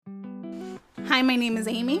Hi, my name is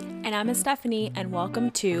Amy. And I'm Stephanie, and welcome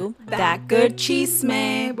to That Good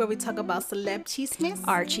Chisme, where we talk about celeb chismes,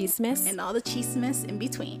 our chismes, and all the chismes in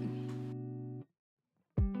between.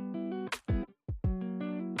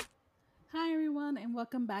 Hi, everyone, and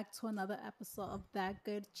welcome back to another episode of That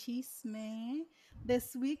Good Chisme.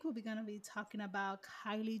 This week, we're going to be talking about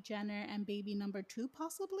Kylie Jenner and baby number 2,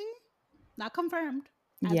 possibly. Not confirmed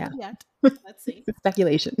as Yeah. of yet. Let's see.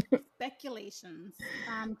 Speculation. Speculations.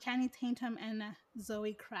 Channing Tatum and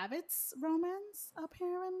Zoe Kravitz romance,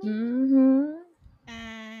 apparently. Mm-hmm.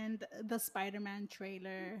 And the Spider-Man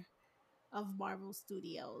trailer of Marvel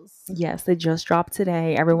Studios. Yes, they just dropped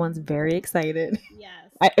today. Everyone's very excited.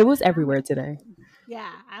 Yes. It was I'm everywhere today. excited.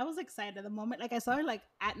 Yeah, I was excited the moment like I saw it like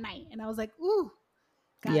at night and I was like, ooh,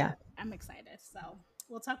 got Yeah. it. I'm excited. So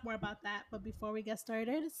we'll talk more about that. But before we get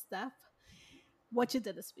started, Steph, what you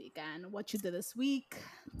did this weekend, what you did this week,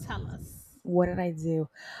 tell us. What did I do?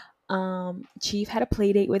 Chief had a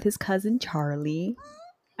play date with his cousin Charlie.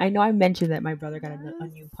 I know I mentioned that my brother got a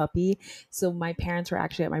new puppy. So my parents were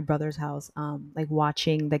actually at my brother's house, like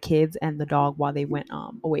watching the kids and the dog while they went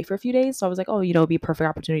away for a few days. So I was like, oh, it'd be a perfect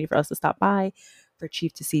opportunity for us to stop by, for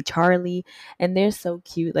Chief to see Charlie. And they're so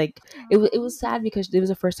cute. Like it was sad because it was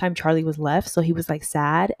the first time Charlie was left, so he was like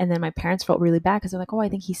sad. And then my parents felt really bad because they're like, oh, I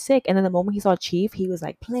think he's sick. And then the moment he saw Chief, he was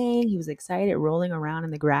like playing, he was excited, rolling around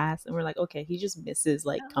in the grass, and we're like, okay, he just misses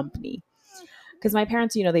like company. Because my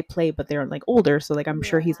parents, they play, but they're like older. So like, I'm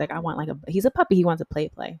sure he's like, I want like he's a puppy. He wants to play.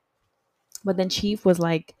 But then Chief was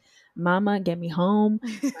like, Mama, get me home.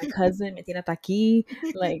 My cousin, me tiene aquí.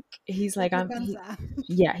 Like, he's like,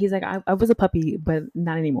 he's like, I was a puppy, but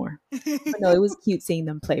not anymore. But no, it was cute seeing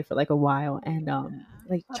them play for like a while. And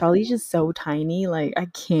like Charlie's just so tiny. Like, I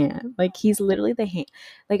can't. Like, he's literally the hand,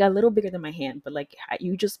 like a little bigger than my hand. But like,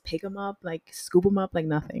 you just pick him up, like scoop him up like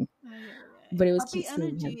nothing. But it was puppy cute seeing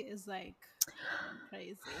him. energy is like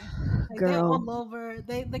crazy. Like they're Girl. all over.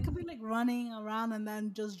 They could be like running around and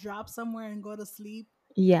then just drop somewhere and go to sleep.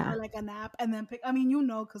 Yeah. Or like a nap and then pick.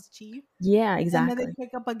 Cause Chief. Yeah, And then they exactly.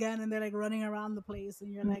 pick up again and they're like running around the place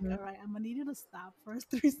and you're like, all right, I'm gonna need you to stop for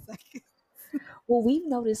 3 seconds. Well, we've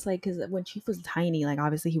noticed like because when Chief was tiny, like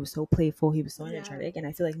obviously he was so playful, he was so Yeah. energetic, and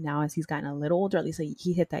I feel like now as he's gotten a little older, at least like,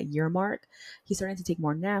 he hit that year mark, he's starting to take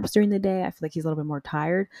more naps during the day. I feel like he's a little bit more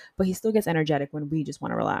tired, but he still gets energetic when we just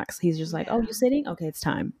want to relax. He's just like, oh, you sitting? Okay, it's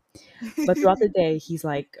time. But throughout the day, he's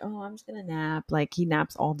like, oh, I'm just gonna nap. Like he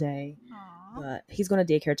naps all day. Aw. But he's going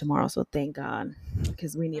to daycare tomorrow, so thank God,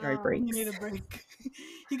 because we need our breaks. You need a break.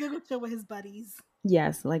 He could go chill with his buddies.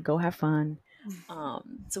 Yes, like go have fun.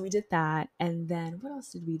 So we did that, and then what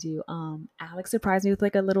else did we do? Alex surprised me with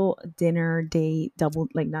like a little dinner date,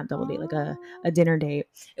 not double date, like a dinner date.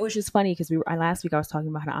 It was just funny because last week I was talking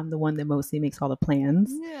about how I'm the one that mostly makes all the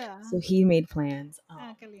plans. Yeah. So he made plans.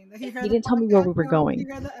 He didn't tell me where we were going. He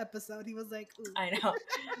heard the episode. He was like, ooh, I know.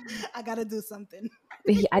 I gotta do something.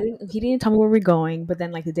 He didn't tell me where we're going, but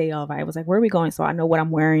then like the day of, I was like, where are we going? So I know what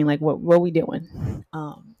I'm wearing, like what are we doing?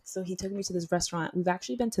 So he took me to this restaurant. We've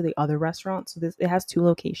actually been to the other restaurant. So it has 2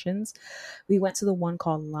 locations. We went to the one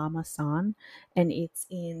called Lama San, and it's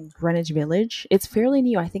in Greenwich Village. It's fairly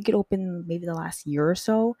new. I think it opened maybe the last year or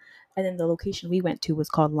so. And then the location we went to was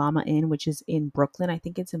called Lama Inn, which is in Brooklyn. I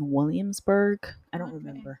think it's in Williamsburg. I don't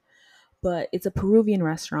remember. But it's a Peruvian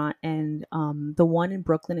restaurant, and the one in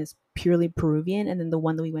Brooklyn is purely Peruvian, and then the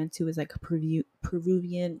one that we went to is like a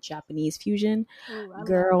Peruvian Japanese fusion. Ooh,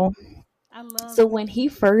 Girl. I love So when he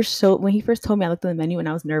first told me, I looked at the menu and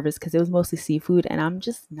I was nervous because it was mostly seafood, and I'm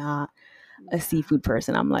just not a seafood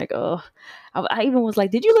person. I'm like, oh, I even was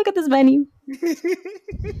like, did you look at this menu?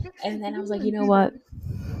 And then I was like, you know what?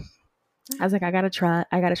 I was like, I gotta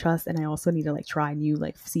trust, and I also need to like try new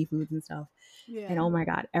like seafoods and stuff. Yeah. And oh my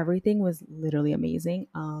God, everything was literally amazing.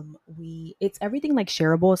 It's everything like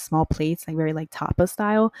shareable, small plates, like very like tapa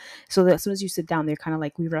style. So that as soon as you sit down, they're kind of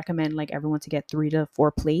like, we recommend like everyone to get 3 to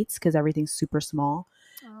 4 plates because everything's super small.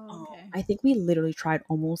 Okay. I think we literally tried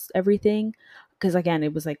almost everything because again,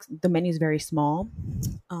 it was like the menu's very small.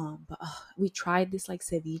 But we tried this like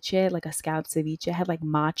ceviche, like a scallop ceviche. It had like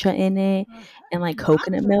matcha in it and like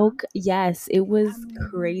coconut milk. Yes, it was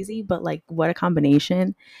crazy, but like what a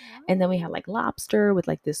combination. And then we had like lobster with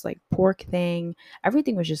like this like pork thing.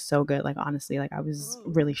 Everything was just so good. Like honestly, like I was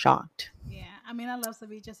really shocked. Yeah, I love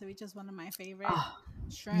ceviche. Ceviche is one of my favorites.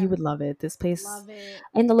 You would love it. This place, love it.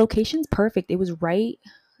 And the location's perfect. It was right.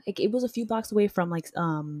 Like it was a few blocks away from like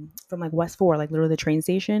West 4, like literally the train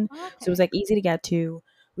station. Okay. So it was like easy to get to.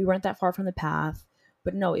 We weren't that far from the path,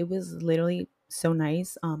 but no, it was literally so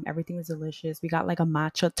nice. Everything was delicious. We got like a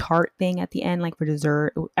matcha tart thing at the end, like for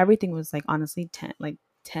dessert. Everything was like honestly 10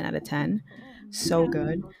 out of 10. So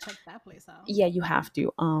good. Go check that place out. Yeah, you have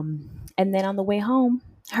to. And then on the way home,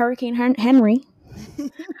 Hurricane Henry.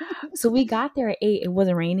 So we got there at 8. It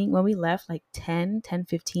wasn't raining. When we left, like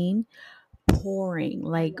 10:15, pouring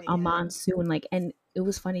like a monsoon. Like, and it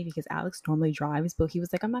was funny because Alex normally drives, but he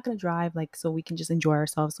was like, I'm not gonna drive, like, so we can just enjoy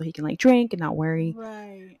ourselves, so he can like drink and not worry.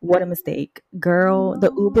 Right. What a mistake, girl.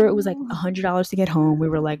 The Uber, it was like No. $100 to get home. We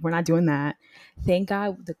were like, we're not doing that. Thank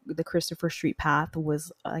God the Christopher Street path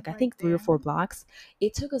was like, I Right think 3 or there. 4 blocks.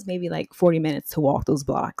 It took us maybe like 40 minutes to walk those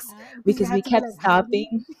blocks Because you because we had to be kept like hiding.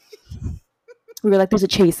 stopping. We were like, there's a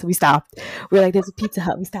Chase, we stopped. We were like, there's a Pizza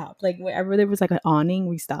Hut, we stopped. Like wherever there was like an awning,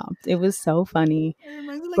 we stopped. It was so funny. It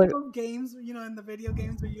reminds me like But those games, you know, in the video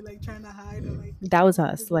games where you like trying to hide or like that was the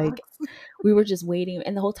us. Like, blocks. we were just waiting,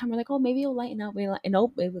 and the whole time we're like, oh, maybe it'll lighten up. And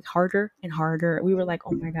nope, it was harder and harder. We were like,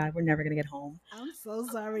 oh my God, we're never gonna get home. I'm so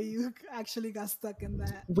sorry you actually got stuck in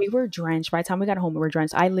that. We were drenched. By the time we got home, we were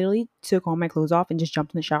drenched. I literally took all my clothes off and just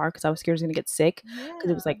jumped in the shower because I was scared I was gonna get sick because it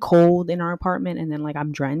Yeah. was like cold in our apartment, and then like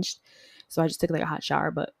I'm drenched. So I just took like a hot shower.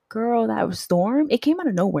 But girl, that storm, it came out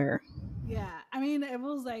of nowhere. Yeah. I mean, it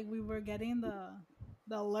was like we were getting the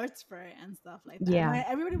alerts for it and stuff like that. Yeah. And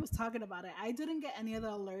everybody was talking about it. I didn't get any of the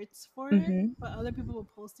alerts for it, Hmm. but other people were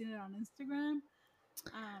posting it on Instagram.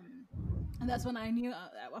 And that's when I knew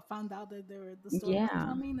I found out that the storm was Yeah.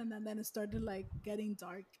 coming, and then it started like getting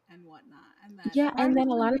dark and whatnot. And then Yeah. And apparently then it's a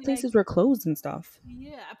gonna lot of be like places were closed and stuff.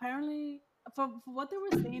 yeah, apparently for what they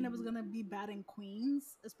were saying, it was gonna be bad in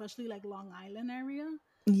Queens, especially like Long Island area.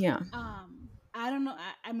 Yeah. I don't know.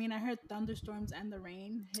 I mean, I heard thunderstorms and the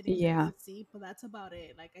rain hitting the Yeah. AC, but that's about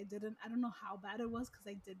it. Like, I don't know how bad it was because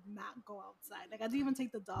I did not go outside. Like, I didn't even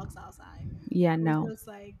take the dogs outside. Yeah. It was No. just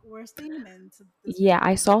like, we're staying in to this Yeah,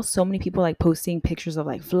 I weekend. saw so many people like posting pictures of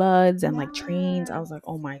like floods and like trains. I Yes. was like,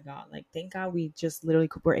 oh my God. Like, thank God we just literally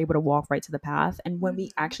were able to walk right to the path. And when we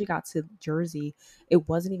Mhm. actually got to Jersey, it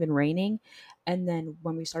wasn't even raining. And then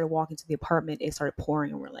when we started walking to the apartment, it started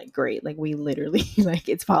pouring, and we're like, great. Like, we literally, like,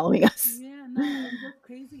 it's following us. Yeah, no, it's just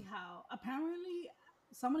crazy how apparently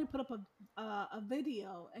somebody put up a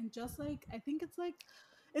video and just like I think it's like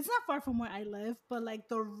it's not far from where I live, but like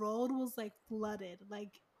the road was like flooded.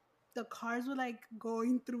 Like the cars were like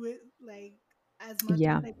going through it like as much as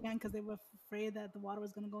Yeah. they can because they were afraid that the water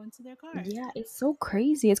was gonna go into their cars. Yeah, it's so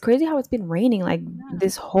crazy. It's crazy how it's been raining like Yeah,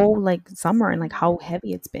 this whole like summer and like how summer.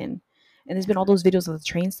 heavy it's been. And there's Yeah, been all those videos of the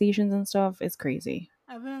train stations and stuff. It's crazy.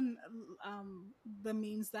 I've been the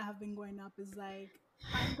memes that have been going up is like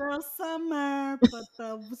hot girl summer, but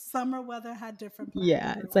the summer weather had different plans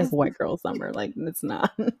Yeah, for it's like us. white girl summer. Like, it's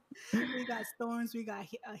not. We got storms, we got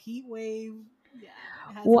a heat wave. Yeah,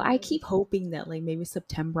 it Well, hasn't I been. keep hoping that like maybe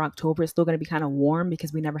September, October is still going to be kind of warm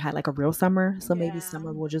because we never had like a real summer. So maybe Yeah,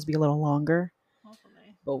 summer will just be a little longer,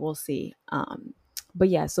 hopefully. but we'll see. But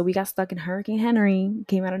yeah, so we got stuck in Hurricane Henry,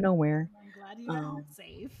 came out of nowhere. I'm glad you got home Um,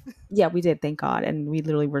 safe. yeah, we did, thank God. And we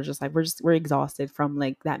literally were just like, we're exhausted from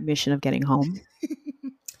like that mission of getting home.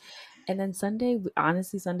 And then Sunday,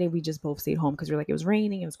 honestly, Sunday we just both stayed home because we were like, it was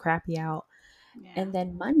raining, it was crappy out. Yeah. And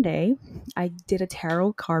then Monday, I did a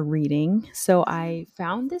tarot card reading. So I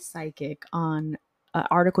found this psychic on an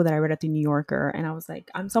article that I read at the New Yorker. And I was like,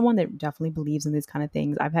 I'm someone that definitely believes in these kind of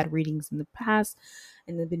things. I've had readings in the past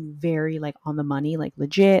and they've been very like on the money, like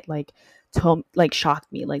legit, like told, like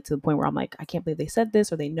shocked me, like to the point where I'm like, I can't believe they said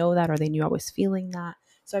this or they know that or they knew I was feeling that.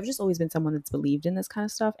 So I've just always been someone that's believed in this kind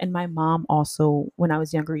of stuff. And my mom also, when I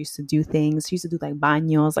was younger, used to do things. She used to do like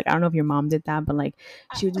baños. Like, I don't know if your mom did that, but like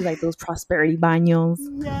she would do like those prosperity baños.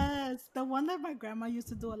 Yes, the one that my grandma used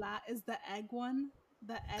to do a lot is the egg one.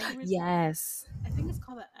 The egg Yes. I think it's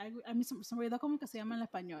called the egg. I mean, se me olvidó cómo que se llama en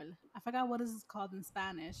español. I forgot what is called in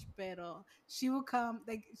Spanish, pero she would come,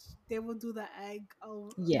 like, they would do the egg,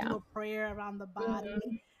 Yeah. do a prayer around the body,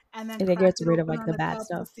 Mhm. and then And it crack gets it rid of open like on the the bad cup to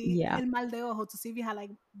stuff. see Yeah. el mal de ojo, to see if you had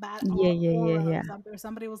like bad Yeah, yeah, yeah, aura or yeah. something, or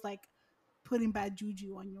somebody was like putting bad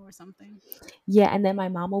juju on you or something. Yeah, and then my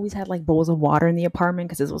mom always had like bowls of water in the apartment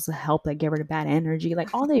because this was to help like get rid of bad energy,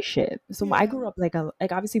 like all this shit. So I Yeah, grew up like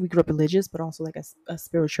obviously we grew up religious, but also like a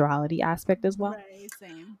spirituality aspect as well. right,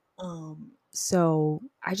 same. So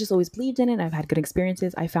I just always believed in it. I've had good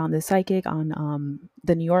experiences. I found this psychic on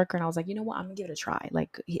the New Yorker, and I was like, you know what, I'm gonna give it a try.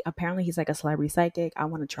 Like apparently he's like a celebrity psychic. I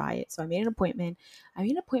want to try it. So I made an appointment. I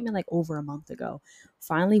made an appointment like over a month ago.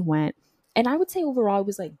 Finally went, and I would say overall it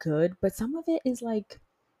was like good, but some of it is like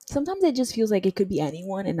sometimes it just feels like it could be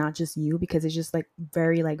anyone and not just you because it's just like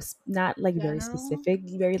very like not like very General, specific,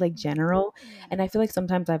 very like general. yeah. And I feel like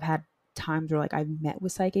sometimes I've had times where like I've met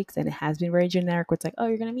with psychics and it has been very generic where it's like, oh,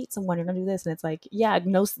 you're gonna meet someone, you're gonna do this, and it's like, yeah,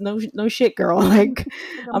 no shit, girl. Like Like,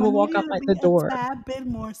 I'm I'm gonna gonna walk need out you to like the be a door. tad bit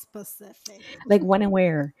more specific. Like when and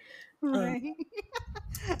where. Um, Right.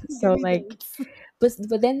 Give so me like, dates.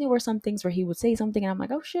 but then there were some things where he would say something, and I'm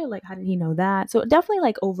like, oh shit, like how did he know that? So definitely,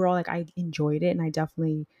 like overall, like I enjoyed it, and I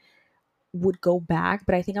definitely would go back,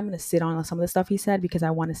 but I think I'm gonna sit on some of the stuff he said because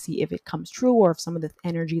I want to see if it comes true or if some of the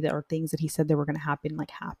energy that or things that he said that were gonna happen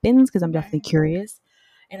like happens because I'm definitely Right. curious.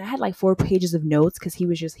 And I had like 4 pages of notes because he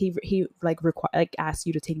was just he like like asked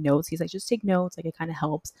you to take notes. He's like just take notes, like it kind of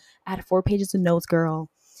helps. I had 4 pages of notes, girl.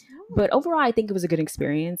 But Ooh, overall, I think it was a good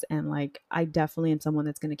experience, and like I definitely am someone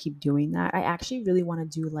that's gonna keep doing that. I actually really want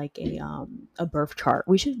to do like a birth chart.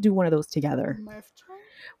 We should do one of those a together Murph chart?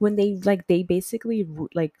 when they basically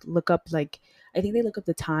like look up like I think they look up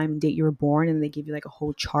the time and date you were born and they give you like a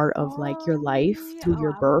whole chart of like your Oh, life yeah. through Oh,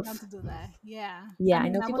 your I would be down birth. to do that. Yeah. I Yeah, I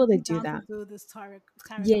mean, know I people would be that do down to that. do this tarot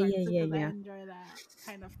Yeah, card yeah, too yeah, because I yeah. enjoy that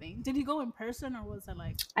kind of thing. Did you go in person or was it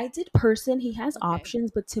like, I did person. He has okay.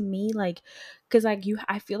 options, but to me, like, because like you,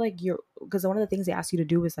 I feel like you're because one of the things they ask you to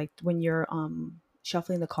do is like when you're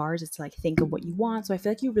shuffling the cards, it's to like think of what you want. So I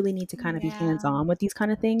feel like you really need to kind of be hands Yeah. on with these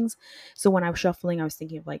kind of things. So when I was shuffling, I was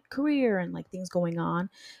thinking of like career and like things going on.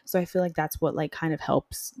 So I feel like that's what like kind of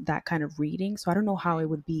helps that kind of reading. So I don't know how it Right.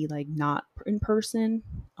 would be like not in person.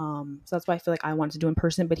 So that's why I feel like I wanted to do in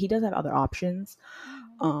person, but he does have other options.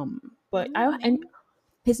 Oh. But What's his I and name?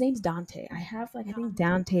 his name's Dante. I have like I think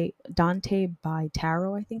Dante. Dante by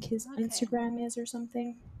Tarot. I think his Okay. Instagram is or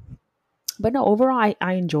something. But no, overall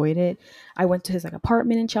I enjoyed it. I went to his like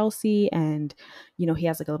apartment in Chelsea, and he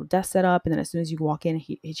has like a little desk set up, and then as soon as you walk in,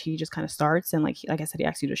 he just kind of starts, and like I said, he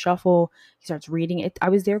asks you to shuffle. He starts reading it. I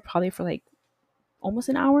was there probably for like almost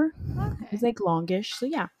an hour. It was Okay. like longish, so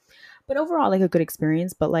yeah. But overall, like a good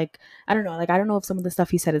experience. But like I don't know, like I don't know if some of the stuff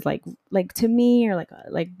he said is like to me or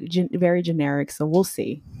very generic. So we'll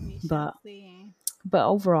see. We shall But see. but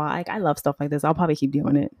overall, like I love stuff like this. I'll probably keep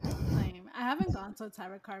doing it. Same. I haven't gone to a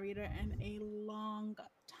tarot card reader in a long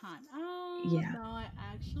time. Oh, Yeah. no, I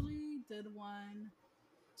actually did one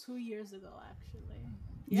 2 years ago, actually.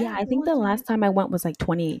 Yeah, Yeah, I I did think one the 2 years last time I ago. went was like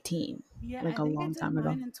 2018, Yeah, like I a think I long did time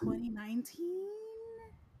ago. mine in 2019.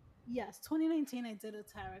 Yes, 2019 I did a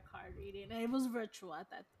tarot card reading. And it was virtual at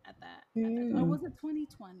that or Mm, was it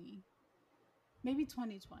 2020? Maybe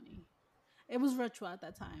 2020. It was virtual at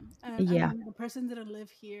that time. And I yeah. mean the person didn't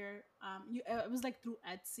live here. It was like through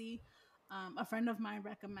Etsy. A friend of mine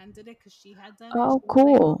recommended it because she had done it. Oh, She was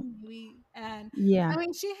like, "Oh, cool. maybe," and Yeah. I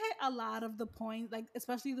mean, she hit a lot of the points, like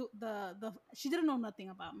especially the. She didn't know nothing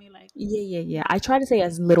about me, like Yeah, yeah, yeah. I nothing. try to say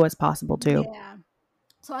as little as possible too. Yeah.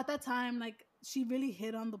 So at that time, like she really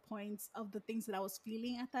hit on the points of the things that I was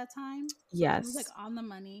feeling at that time. So she was like Yes. on the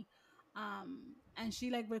money. And she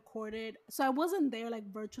like recorded. So I wasn't there like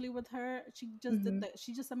virtually with her. Hmm.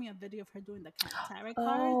 She just sent me a video of her doing the tarot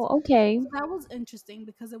cards. Oh, okay. So that was interesting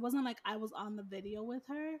because it wasn't like I was on the video with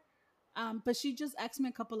her. But she just asked me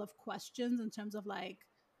a couple of questions in terms of like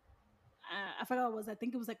I forgot what it was. I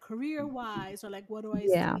think it was like career wise or like what do I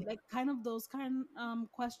Yeah. see? Like kind of those kind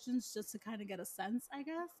questions just to kind of get a sense, I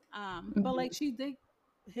guess. But like Hmm. she did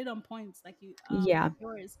hit on points Yeah. like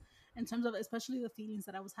yours in terms of especially the feelings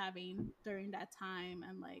that I was having during that time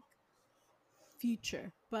and like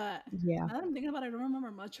future. But Yeah. now that I'm thinking about it, I don't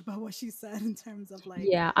remember much about what she said in terms of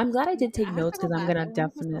like Yeah. I'm glad I did future. take I have notes to go because I'm back. gonna I wonder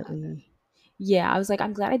if I still have it. definitely. Yeah, I was like,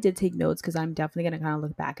 I'm glad I did take notes because I'm definitely gonna kind of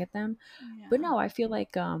look back at them. But Yeah. no, I feel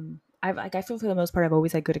like I feel for the most part I've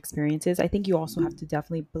always had good experiences. I think you also have to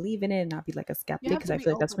definitely believe in it and not be like a You skeptic have because to I be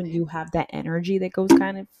feel like that's open. when you have that energy that goes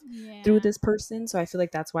kind of through Yeah. this person. So I feel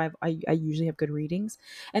like that's why I usually have good readings.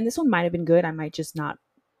 And this one might have been good. I might just not.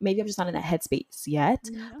 Maybe I'm just not in that headspace yet,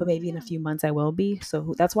 but No, maybe in a yeah. few months I will be.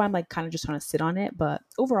 So that's why I'm like kind of just trying to sit on it. But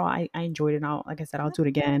overall, I enjoyed it. And like I said, I'll That's do it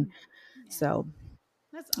again. good. Yeah. So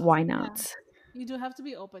That's why awesome. Yeah. not? You do have to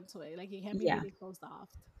be open to it. Like you can't be Yeah, really closed off.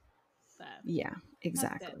 That yeah,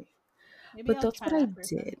 that's good. exactly. Maybe But I'll that's try what I that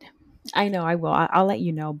person. did. I know I will. I'll let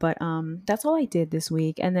you know. But that's all I did this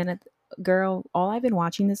week. And then, girl, all I've been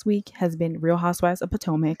watching this week has been Real Housewives of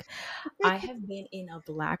Potomac. I have been in a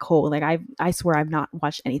black hole. Like I swear I've not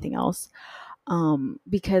watched anything else.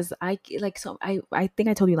 Because I think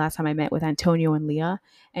I told you last time I met with Antonio and Leah,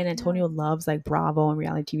 and Yeah. Antonio loves like Bravo and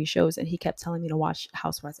reality TV shows, and he kept telling me to watch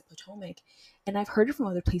Housewives of Potomac, and I've heard it from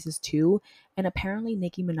other places too. And apparently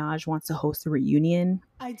Nicki Minaj wants to host a reunion.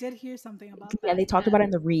 I did hear something about Yeah, that. they talked Yes. about it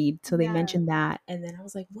in the read, so they Yes. mentioned that, and then I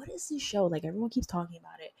was like, "What is this show?" Like everyone keeps talking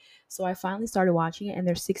about it, so I finally started watching it, and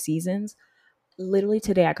there's 6 seasons. Literally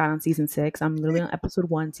today, I got on season 6. I'm literally on episode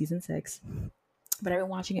 1, season 6. But I've been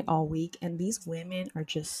watching it all week, and these women are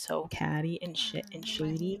just so catty and shit and I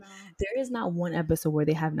shady. imagino. There is not one episode where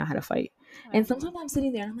they have not had a fight. I And sometimes I'm imagino.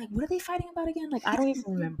 sitting there and I'm like, what are they fighting about again? Like I don't even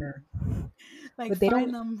remember. Like But they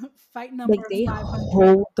don't fight like number they 500.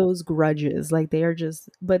 hold those grudges. Like they are just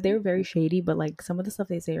but they're very shady, but like some of the stuff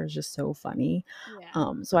they say are just so funny.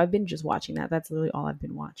 Yeah, So I've been just watching that. That's literally all I've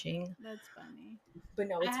been watching. that's funny. But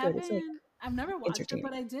no, I it's good. It's like haven't. I've never watched it, entertaining.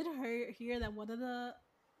 but I did hear that one of the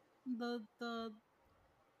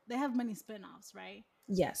they have many spin-offs, right?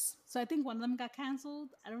 Yes. So I think one of them got canceled.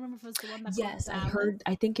 I don't remember if it's the one that goes Yes, I Dallas heard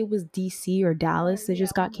I think it was DC or or Dallas that yeah,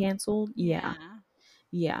 just got one of canceled. Yeah. yeah.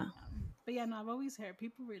 Yeah. But yeah, no, I've always heard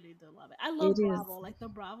people really do love it. I love It is. Bravo, like the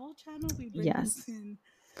Bravo channel be bringing Yes. in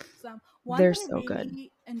some. One They're that I so good.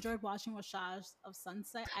 really enjoyed watching was Shaws of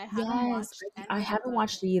Sunset. I haven't Yes. watched I any of haven't the.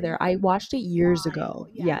 watched it either. It's I been watched it a years while. ago.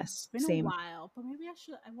 Yeah, it's Yes. been a Same. while. But maybe I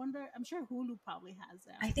should. I wonder. I'm sure Hulu probably has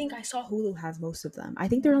it. I think I saw Hulu has most of them. I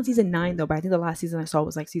think they're on Yeah. season 9 though, but I think the last season I saw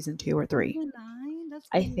was like season 2 or 3. Season 9? That's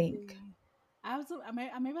I think. crazy.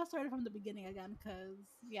 Maybe I started from the beginning again because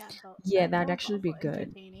yeah, Yeah, that that'd was actually be also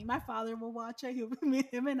good. entertaining. My father will watch it.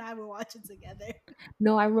 Him and I will watch it together.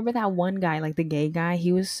 No, I remember that one guy, like the gay guy.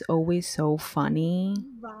 He was always so funny.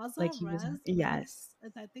 Like Raza, he was, Rez, yes,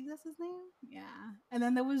 I think that's his name. Yeah, and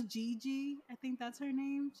then there was Gigi. I think that's her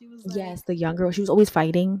name. She was like, yes, the young girl. She was always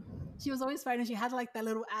fighting. she was always fighting. She had like that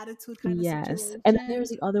little attitude kind of Yes, and then situation. there's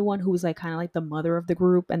the other one who was like kind of like the mother of the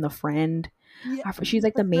group and the friend. Yeah, She's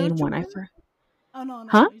like the the main spiritual one. one. Oh no,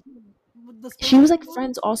 Huh? the She was spiritual like one.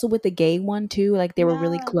 friends also with the gay one too. Like they were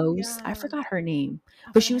really Yeah, close. I yeah. forgot her name,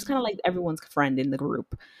 I but forgot she her was kind of name. like everyone's friend in the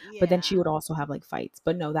group. But then Yeah, she would also have like fights.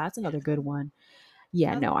 But no, that's yeah. another good one.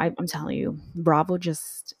 Yeah, That's no, a I'm telling you,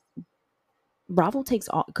 Bravo takes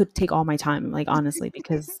all could take all my time, like honestly,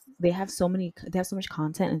 because they have so much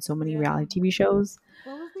content and so many yeah. reality TV shows.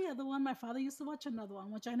 What was the other one? My father used to watch another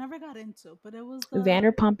one, which I never got into, but it was the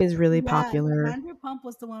Vanderpump is really yes, popular. Vanderpump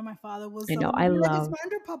was the one my father was I so know. he'd I be like, it's love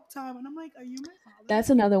Vanderpump time, and I'm like, are you my father? that's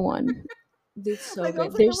another one. It's so Like I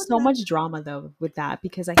was good. like, I There's would so never. much drama though with that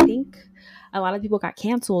because I think a lot of people got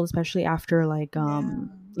canceled, especially after Yeah.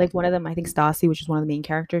 like one of them, I think Stassi, which is one of the main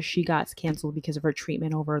characters, she got canceled because of her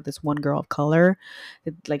treatment over this one girl of color.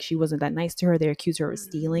 Like she wasn't that nice to her. They accused her of Mm,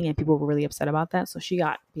 stealing and people were really upset about that. So she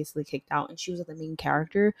got basically kicked out and she was like the main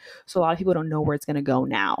character. So a lot of people don't know where it's gonna go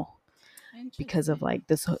now because of interesting. like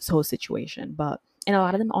this whole situation. But and a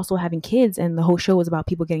lot Yeah. of them also having kids and the whole show was about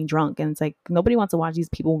people getting drunk and it's like nobody wants to watch these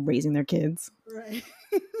people raising their kids. Right.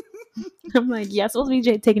 I'm like, yeah, supposed to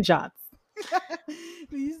be taking shots.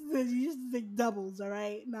 You used to take doubles, all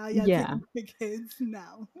right? Now you're Yeah, taking the kids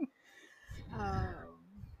now.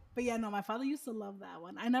 But yeah, no, my father used to love that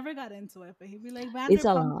one. I never got into it, but he'd be like it's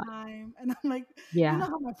a Vanderpump lot. time, and I'm like, you Yeah, know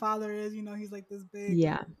how my father is. He's like this big, like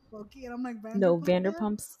yeah. bulky, and I'm like No, Vanderpump, yeah,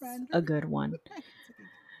 Vanderpump's a good one. Vanderpump.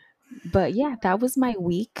 But yeah, that was my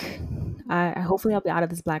week. I hopefully I'll be out of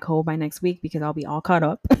this black hole by next week because I'll be all caught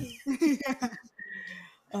up. Yeah.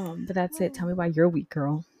 But that's it. Tell me about your week,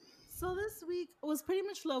 girl. So this week was pretty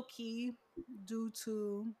much low key due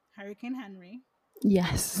to Hurricane Henry.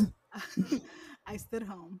 Yes. I stood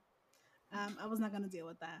home. I was not gonna deal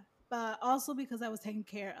with that. But also because I was taking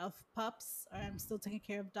care of pups, or I'm still taking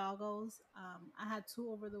care of doggos. I had two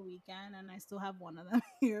over the weekend, and I still have one of them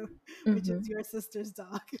here, which is Hmm. your sister's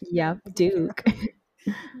dog that I'm Yep, taking care Duke.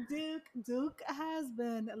 of. Duke has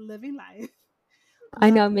been living life. I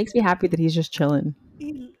Like know it makes me happy that he's just chilling.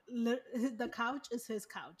 the couch is his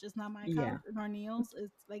couch. It's not my couch Yeah. nor Neil's.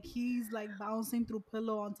 It's like he's like bouncing through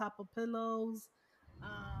pillow on top of pillows.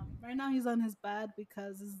 Right now he's on his bed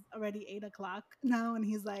because it's already 8 o'clock now, and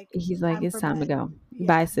he's like, He's like, "Time it's for time to bed." go. Yeah,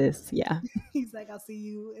 Bye, sis. Yeah. he's like, "I'll see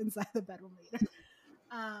you inside the bedroom later."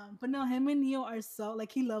 But no, him and Neil are so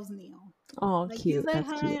like he loves Neil. Oh, Like he's cute. like,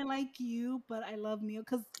 That's "Hi, cute. I like you, but I love Neil,"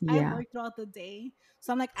 because I Yeah. work throughout the day,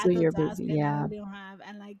 so I'm like So at the you're desk, busy. and I Yeah. really don't have.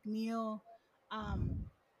 And like Neil, um,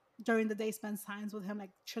 during the day spends times with him,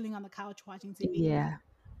 like chilling on the couch watching TV. Yeah.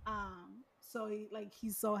 So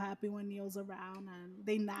he's so happy when Neil's around, and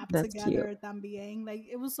they nap That's cute. together. También, like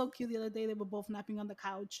it was so cute the other day. They were both napping on the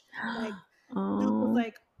couch. Like Duke was Oh,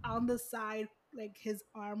 like on the side, like his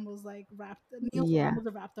arm was like wrapped. Neil's arm yeah.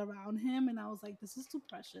 was wrapped around him, and I was like, "This is too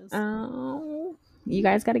precious." Oh, you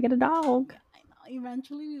guys got to get a dog. Yeah, I know.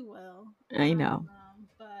 Eventually, we will. I know.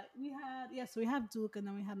 But so we have Duke, and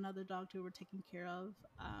then we had another dog who we're taking care of.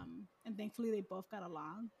 And thankfully, they both got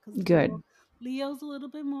along because Good. Leo's a little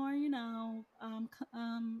bit more,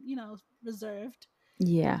 reserved.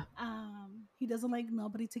 Yeah. He doesn't like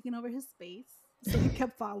nobody taking over his space, so he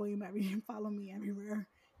kept follow me everywhere.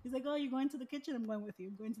 He's like, "Oh, you're going to the kitchen? I'm going with you.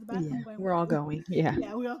 I'm going to the bathroom. Yeah. I'm going We're with all you." going. Yeah.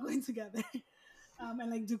 Yeah, we're all going together.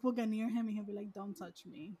 And like Duke will get near him, and he'll be like, "Don't touch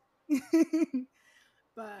me."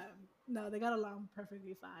 But no, they got along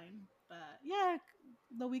perfectly fine. But yeah,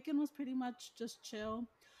 the weekend was pretty much just chill.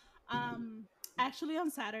 Um, Actually, on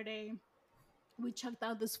Saturday, we checked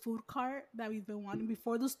out this food cart that we've been wanting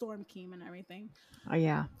before the storm came and everything. Oh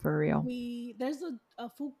yeah, for real. There's a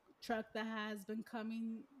food truck that has been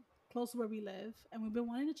coming close to where we live, and we've been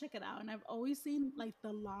wanting to check it out. And I've always seen like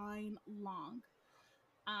the line long.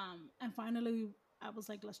 And finally, I was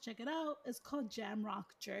like, let's check it out. It's called Jam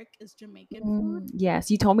Rock Jerk. It's Jamaican food. Yes,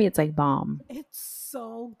 you told me it's like bomb. It's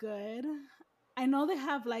so good. I know they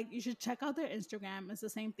have like you should check out their Instagram. It's the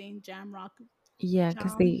same thing, Yeah,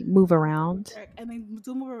 because Jam they move Rock around. Jerk, and they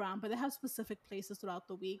do move around, but they have specific places throughout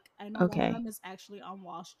the week. I know one of Okay. them is actually on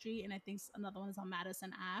Wall Street, and I think another one is on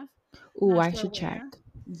Madison Ave. Ooh, Not I sure should check. where.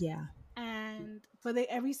 Yeah. And but they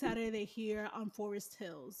every Saturday they here on Forest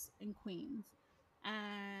Hills in Queens.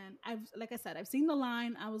 And I've like I said, I've seen the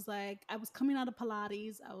line. I was coming out of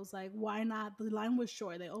Pilates. I was like, why not? The line was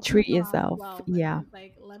short. They opened Treat up around yourself. 12. And I Yeah. was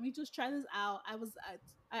like, let me just try this out.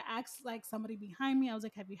 I asked like somebody behind me, I was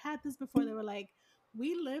like, have you had this before? They were like,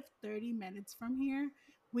 we live 30 minutes from here.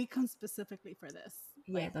 We come specifically for this.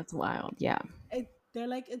 Yeah, Like that's wild. Yeah. they're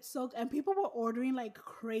like it's so and people were ordering like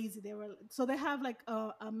crazy. They were so they have like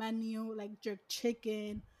a menu like jerk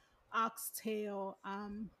chicken, oxtail,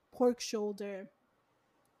 pork shoulder,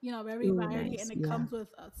 very Ooh, variety, nice. and it Yeah. comes with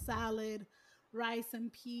a salad, rice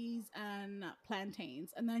and peas, and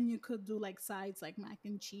plantains. And then you could do like sides like mac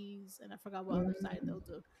and cheese, and I forgot what other side Mm. they'll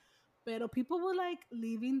do. But people were like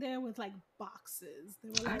leaving there with like boxes. They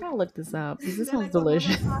were I like gotta look this up because this they're sounds like another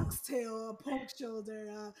delicious. oxtail, a pork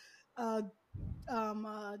shoulder, uh,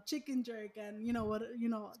 chicken jerk, and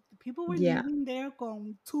people were Yeah. leaving there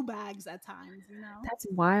con 2 bags at times. That's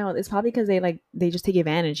wild. It's probably because they just take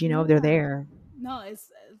advantage, they're Yeah. there. No, it's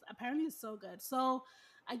apparently it's so good. So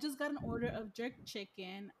I just got an order of jerk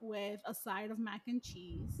chicken with a side of mac and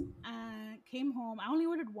cheese, and came home. I only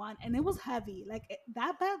ordered one, and it was heavy. Like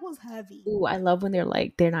that bag was heavy. Ooh, I love when they're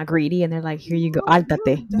like they're not greedy and they're like, here you go. No, they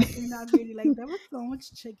were Altate. definitely not greedy. Like there was so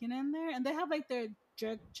much chicken in there, and they have like their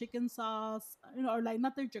jerk chicken sauce, or like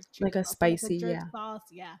not their jerk Like chicken a sauce, but like a spicy, jerk yeah. sauce.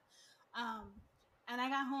 Yeah. Um, and I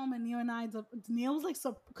got home, and Neil and Neil was like,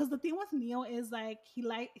 so because the thing with Neil is like he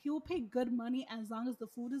will pay good money as long as the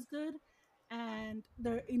food is good and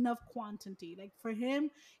there enough quantity. Like for him,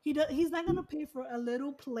 he's not gonna pay for a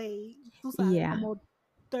little plate, tú sabes, Yeah. como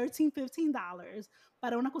 $13-15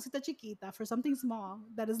 para una cosita chiquita for something small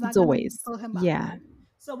that is not It's gonna always. fill him up. Yeah.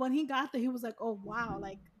 So when he got there, he was like, "Oh wow,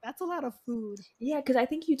 like that's a lot of food." Yeah, because I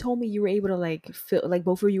think you told me you were able to like feel like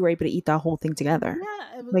both of you were able to eat that whole thing together.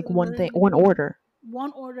 Yeah, Like it one thing, literally one order.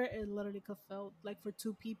 one order. It literally could fill like for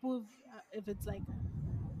 2 people if it's like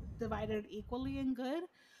divided equally and good.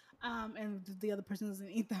 And the other person doesn't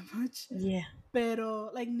eat that much. Yeah.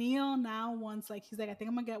 Pero like Neil now wants like he's like I think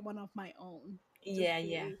I'm gonna get one of my own just Yeah, to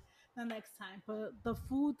yeah. eat the next time. But the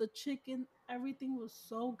food, the chicken, everything was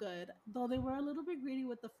so good. Though they were a little bit greedy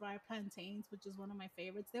with the fried plantains, which is one of my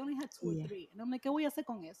favorites. They only had two or Yeah. three, and I'm like, ¿qué voy a hacer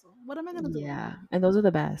con eso? What am I gonna do with Yeah. that? And those are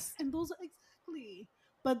the best. And those are exactly.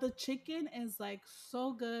 But the chicken is like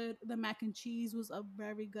so good. The mac and cheese was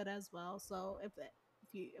very good as well. So if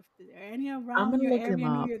there are any I'm around gonna your look them area,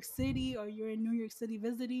 New up. York City, or you're in New York City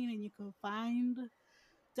visiting, and you can find,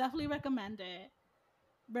 definitely recommend it.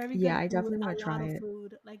 Very good Yeah, I food, definitely want to a lot try of it.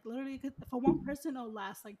 food. Like literally, for one person, it'll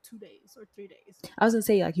last like 2 days or 3 days. I was gonna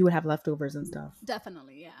say like you would have leftovers and stuff.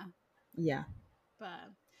 Definitely, yeah. Yeah.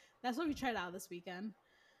 But that's what we tried out this weekend.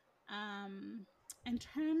 In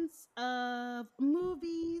terms of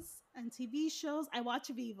movies and TV shows, I watch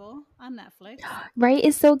Vivo on Netflix. Right?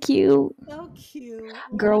 It's so cute. So cute.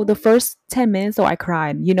 Girl, the first 10 minutes though I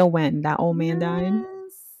cried. You know when that old man died?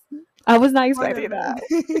 Yes. I was not expecting Spoiler that.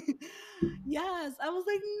 alert. Yes. I was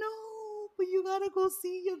like, no, but you gotta go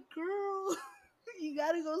see your girl. You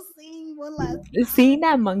gotta go sing one last Seeing time.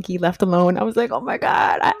 that monkey left alone, I was like, oh my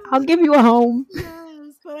God, I'll Oh, give you a home.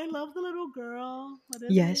 yes, but I love the little girl. What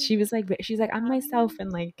is Yes, it? she's like, I'm myself. Abby?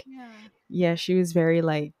 And like, Yeah. yeah, she was very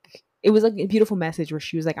like, it was like a beautiful message where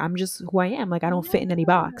she was like, I'm just who I am. Like, I don't fit in any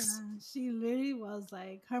box. Yeah. She literally was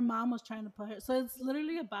like, her mom was trying to put her. So it's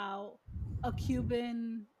literally about a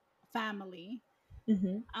Cuban family.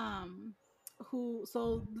 Hmm. Um,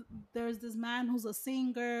 there's this man who's a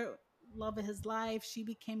singer, love of his life. She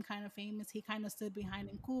became kind of famous. He kind of stood behind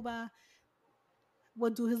in Cuba,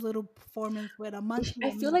 would do his little performance with a monkey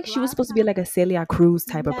I and feel a like she was glass supposed to be hat. like a Celia Cruz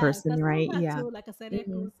type of Yes, person, that's what right? I thought Yeah. too, like a Celia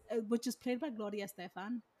Hmm. Cruz, which is played by Gloria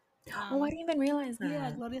Estefan. Oh, I Um, didn't even realize yeah,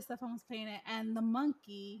 that. Gloria Estefan was playing it, and the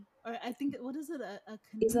monkey, or I think what is it, a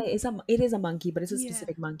It's canoe? like it is a monkey, but it's a Yeah,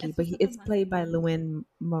 specific a monkey. But specific it's played monkey. by Lewin.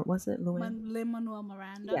 What's it, Lewin? Lin Manuel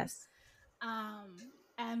Miranda. Yes.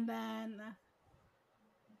 And then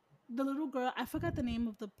the little girl, I forgot the name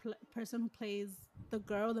of the person who plays the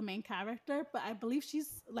girl, the main character, but I believe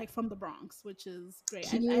she's like from the Bronx, which is great.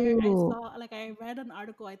 I Cute. saw, like, I read an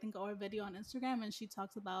article, I think, or a video on Instagram, and she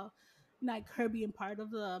talks about like her being part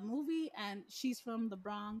of the movie, and she's from the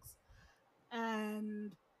Bronx,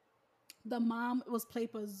 and the mom was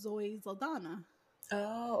played by Zoe Saldana.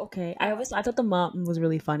 Oh, okay. So I thought the mom was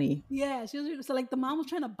really funny. yeah, she was so like the mom was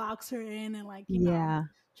trying to box her in and like Yeah.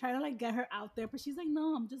 try to like get her out there, but she's like,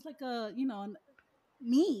 no, I'm just like a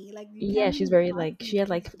me, like you Yeah, can't she's really very box like she had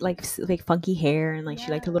me. like funky hair and like she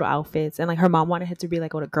liked her Yeah, little outfits and like her mom wanted her to be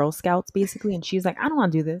like go to Girl Scouts basically and she's like I don't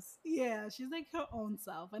want to do this. yeah, she's like her own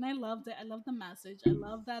self, and I loved it. I love the message. I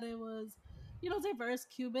love that it was, diverse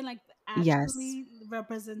Cuban, like Yes. actually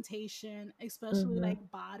representation, especially Hmm.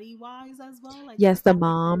 like body wise as well, like Yes, the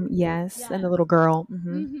mom. physically. Yes, and Yes. the little girl.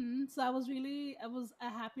 Hmm. So I was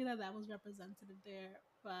happy that that was represented there.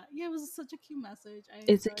 But yeah, it was such a cute message. I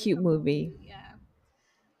It's a enjoyed cute the movie. movie. Yeah.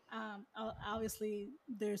 Obviously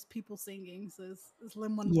there's people singing, so it's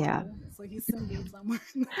Lin Yeah. Manuel, so he's singing somewhere.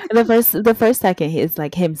 The first second is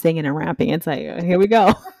like him singing and rapping. It's like here we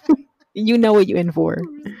go. You know what you in for.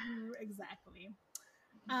 Exactly.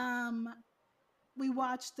 Um, we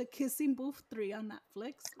watched the Kissing Booth 3 on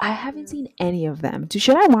Netflix, I which haven't is, seen any of them.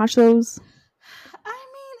 Should I watch those? I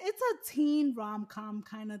mean, it's a teen rom com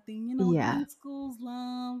kind of thing, Yeah. high school's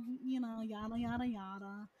love, yada yada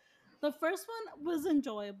yada. The first one was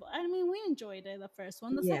enjoyable. I mean, we enjoyed it. The first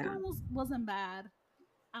one, the second Yeah. one wasn't bad.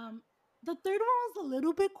 Um, the third one was a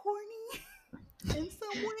little bit corny in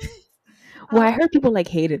some ways. Well, I heard people like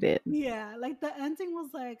hated it. Yeah, like the ending was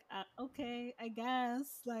like, okay, I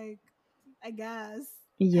guess, like, I guess,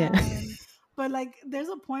 Yeah. and but like, there's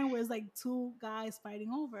a point where it's like two guys fighting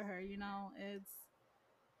over her. It's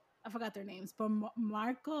I forgot their names, but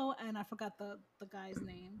Marco and I forgot the guy's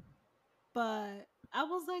name. But I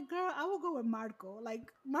was like, girl, I will go with Marco.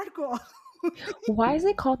 Like Marco. Why is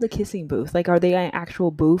it called the kissing booth? Like, are they an actual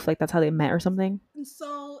booth? Like, that's how they met or something?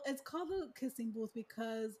 So it's called the kissing booth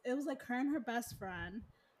because it was like her and her best friend.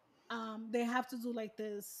 They have to do like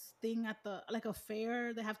this thing at the like a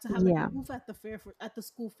fair. They have to have like a Yeah. booth at the fair at the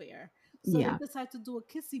school fair. So they Yeah. decide to do a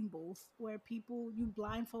kissing booth where people you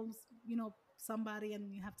blindfold somebody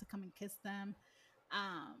and you have to come and kiss them.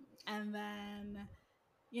 And then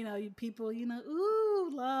people ooh,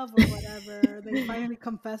 love or whatever. They finally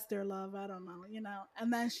confess their love. I don't know,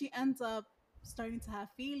 and then she ends up starting to have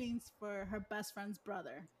feelings for her best friend's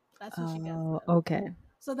brother. That's who she gets Oh, with. okay.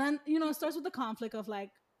 So then it starts with the conflict of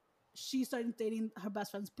like she started dating her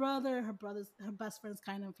best friend's brother. Her best friend's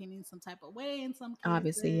kind of feeling some type of way in some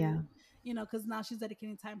Obviously, cases, yeah. because now she's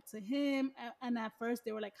dedicating time to him. And at first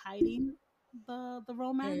they were like hiding the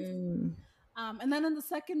romance. Mm, And then in the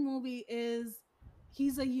second movie is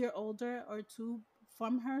he's a year older or two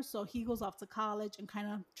from her, so he goes off to college and kind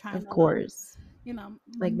of trying of to like course.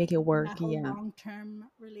 Like, make it maneuver work. that whole Yeah. long term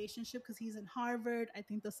relationship because he's in Harvard. I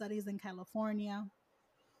think the study's in California.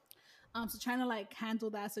 So trying to like handle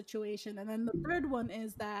that situation. And then the third one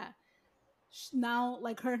is that now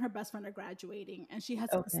like her and her best friend are graduating and she has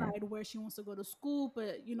to Okay. decide where she wants to go to school,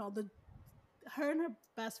 but the her and her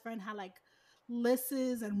best friend had like lists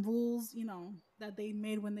and rules, that they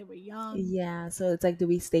made when they were young. Yeah. So it's like, do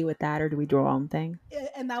we stay with that or do we do our own thing?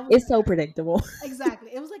 And that was It's like so predictable.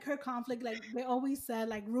 exactly, it was like her conflict. Like they always said,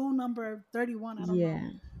 like rule number 31, I don't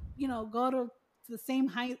know, Yeah. go to the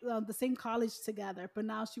same college together. But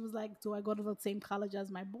now she was like, do I go to the same college as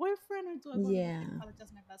my boyfriend or do I go to the same Yeah. college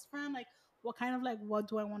as my best friend? Like what kind of like what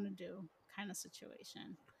do I want to do kind of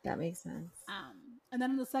situation. That makes sense. And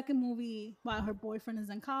then in the second movie, while her boyfriend is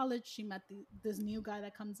in college, she met this new guy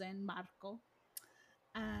that comes in, Marco,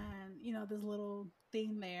 and this little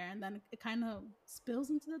thing there, and then it kind of spills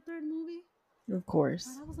into the third movie. Of And course.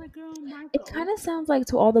 I was like, girl, It Marco. kind of sounds like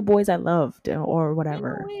To All the Boys I Loved or In a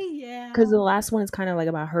whatever. way, yeah. Because the last one is kind of like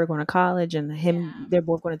about her going to college and him, Yeah. they're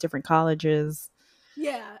both going to different colleges.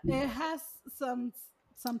 Yeah. It has some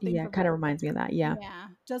things Yeah, of kind of both. reminds me of that. Yeah. Yeah.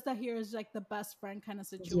 Just that here is like the best friend kind of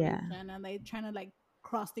Yeah. situation, and they trying to like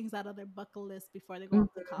cross things out of their bucket list before they go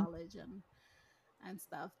off to Mhm. college and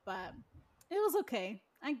stuff. But it was okay,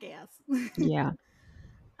 I guess. Yeah.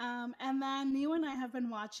 And then you and I have been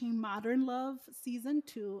watching Modern Love season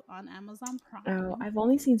 2 on Amazon Oh, Prime. I've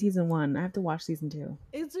only seen season one. I have to watch season two.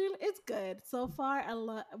 It's good so far.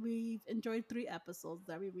 We've enjoyed 3 episodes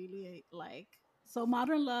that we really like. So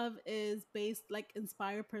Modern Love is based like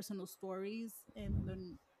inspired personal stories in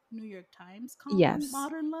the New York Times column Yes.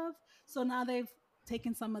 Modern Love. So now they've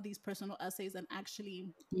taken some of these personal essays and actually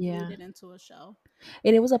made Yeah. it into a show.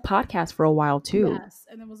 And it was a podcast for a while too. Yes,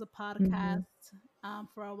 and it was a Hmm. podcast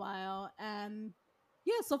for a while, and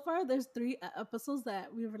Yeah, so far there's three episodes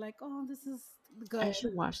that we were like, oh, this is I good.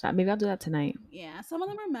 should watch that. Maybe I'll do that tonight. Yeah, some of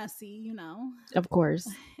them are messy, Of course.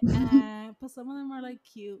 and but some of them are like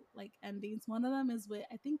cute, like endings. One of them is with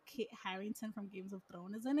I think Kit Harrington from Games of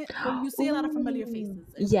Thrones is in it. Well, you see a lot of familiar Ooh.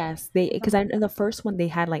 faces Yes, they in because some I of in the first one they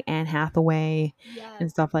had like Anne Hathaway yes. and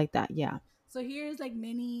stuff like that. Yeah. So here's like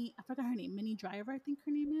Minnie, I forgot her name, Minnie Driver, I think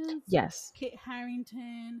her name is. Yes. Kit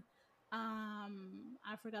Harrington.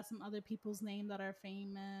 I forgot some other people's name that are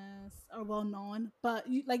famous or well known, but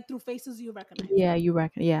you like through faces you recognize Yeah, them. you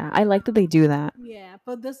reckon? Yeah, I like that they do that. Yeah,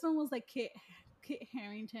 but this one was like Kit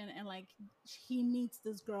Harrington, and like he meets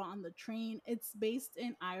this girl on the train. It's based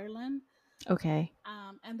in Ireland, Okay.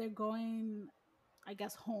 and they're going, I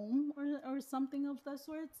guess, home or something of that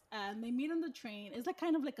sorts. And they meet on the train. It's like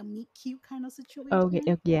kind of like a meet cute kind of Okay.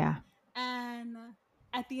 situation. Yeah. And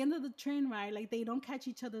at the end of the train ride, like they don't catch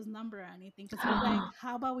each other's number or anything because he's like,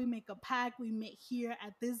 "How about we make a pact? We meet here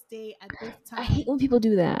at this day at this I hate time." when people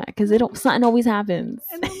do that because And they I'm don't. Something always happens.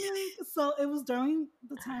 And I'm like, so it was during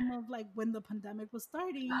the time of like when the pandemic was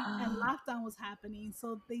starting and lockdown was happening.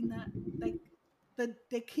 So they not like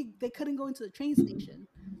they couldn't go into the train station.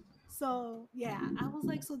 So yeah, I was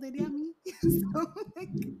like, so did you me? So like,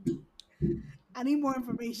 I need more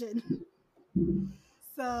information.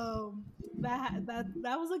 So that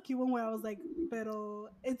was a cute one where I was like, pero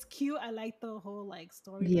it's cute. I like the whole like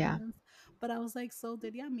Yeah. storylines, but I was like, so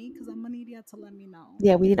did you me? Because I'm gonna need you to let me know.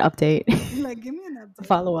 Yeah. We need an update. Like, give me an update.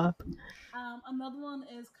 Follow up. Another one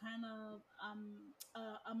is kind of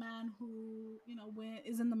a man who when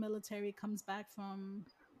is in the military, comes back from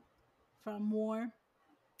war,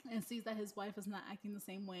 and sees that his wife is not acting the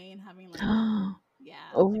same way and having like yeah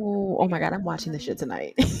like Oh, oh my bigger god, I'm watching this shit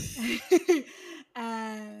responsibilities, tonight.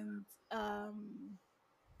 and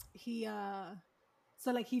he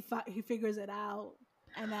so like he figures it out,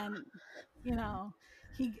 and then you know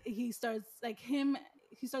he starts like him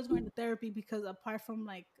he starts going to therapy because apart from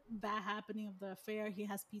like that happening of the affair, he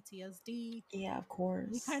has PTSD. Yeah, of He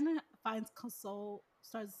course. kind of finds console,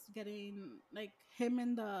 starts getting like him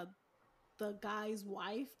and the guy's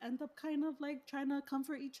wife end up kind of like trying to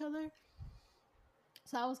comfort each other,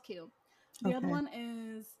 so that was cute. The other Okay. one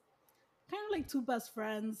is kind of like two best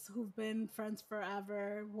friends who've been friends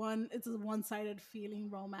forever. One, it's a one-sided feeling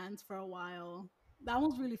romance for a while. That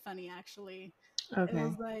one's really funny, actually. It was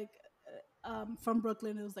Okay. like from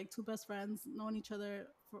Brooklyn. It was like two best friends knowing each other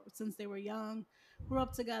since they were young, grew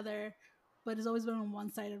up together, but it's always been a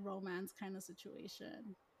one-sided romance kind of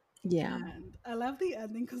situation. Yeah. And I love the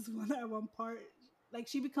ending because at one part, like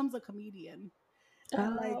she becomes a comedian,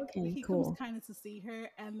 and like Oh, okay, he comes cool. kind of to see her,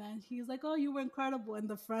 and then he's like, "Oh, you were incredible." And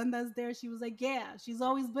the friend that's there, she was like, "Yeah, she's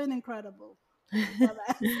always been incredible."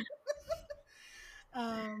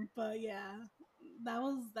 But yeah, that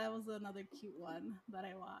was another cute one that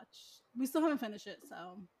I watched. We still haven't finished it,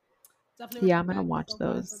 so definitely Yeah, I'm gonna recommend. watch So far,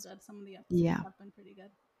 so those. good. Some of the episodes Yeah. have been pretty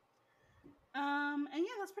good. And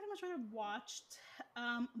yeah, that's pretty much what I've watched.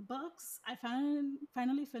 Books. I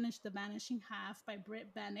finally finished The Vanishing Half by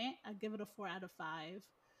Britt Bennett. I give it a 4 out of 5.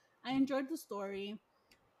 I enjoyed the story.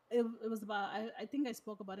 It was about I think I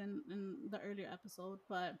spoke about it in the earlier episode,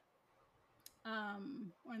 but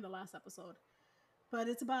or in the last episode. But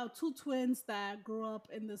it's about two twins that grew up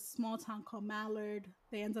in this small town called Mallard.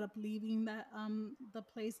 They ended up leaving that the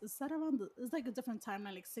place. It's set around it's like a different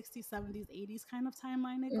timeline, like 60s, 70s, 80s kind of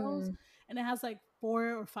timeline it goes. Mm, And it has like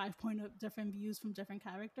 4 or 5 point of different views from different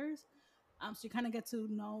characters. So you kind of get to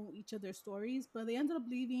know each of their stories. But they ended up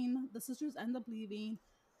leaving, the sisters end up leaving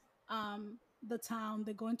the town.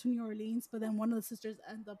 They're going to New Orleans, but then one of the sisters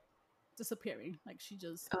end up disappearing. Like she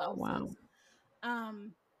just oh wow. oozes.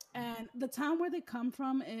 Um, and the town where they come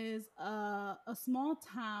from is a small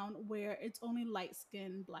town where it's only light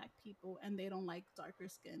skinned black people, and they don't like darker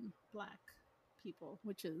skinned black people,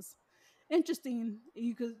 which is interesting.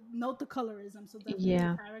 You could note the colorism. So definitely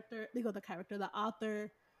Yeah. the character, the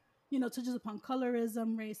author, touches upon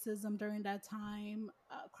colorism, racism during that time,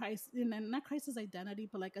 crisis, and not crisis identity,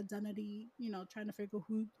 but like identity, trying to figure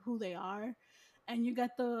who they are, and you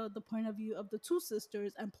get the point of view of the two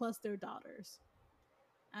sisters and plus their daughters,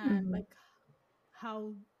 and Hmm. like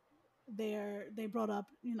how they brought up,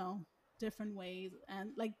 different ways,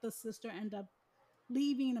 and like the sister end up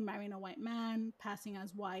leaving and marrying a white man, passing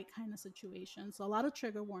as white kind of situation. So a lot of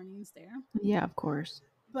trigger warnings there, Yeah, of course.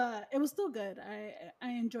 but it was still good. I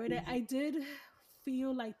enjoyed it. I did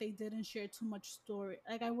feel like they didn't share too much story.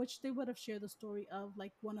 Like I wish they would have shared the story of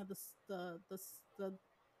like one of the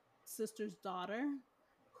sister's daughter,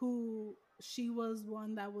 who she was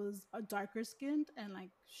one that was a darker skinned, and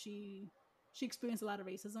like she experienced a lot of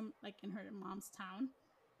racism like in her mom's town.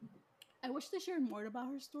 I wish they shared more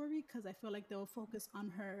about her story because I feel like they'll focus on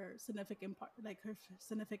her significant part, like her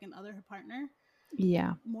significant other, her partner,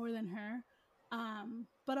 Yeah. more than her.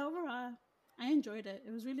 But overall, I enjoyed it.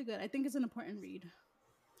 It was really good. I think it's an important read.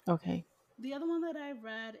 Okay. The other one that I've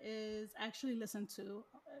read is actually listened to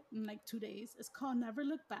in like 2 days. It's called Never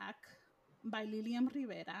Look Back by Lilian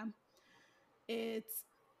Rivera. It's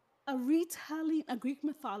a retelling, a Greek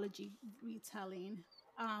mythology retelling,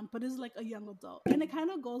 but it's like a young adult, and it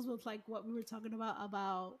kind of goes with like what we were talking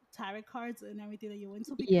about tarot cards and everything that you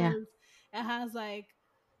into Yeah. because it has like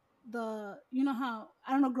the you know how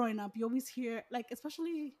I don't know growing up you always hear like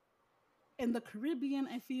especially in the Caribbean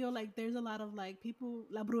I feel like there's a lot of like people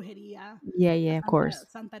la brujeria, Yeah. la Yeah. Of course.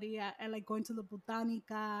 santeria, and like going to the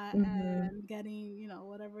botanica Hmm. and getting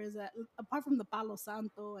whatever is that apart from the palo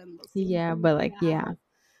santo and los Yeah, cinco but like, yeah. reales,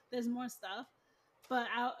 there's more stuff. But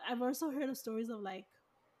I've also heard of stories of like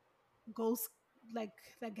ghosts like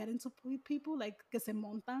that get into people like que se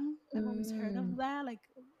montan. I've always heard of Mm. that, like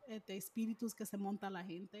espíritus que se monta la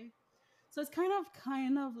gente. So it's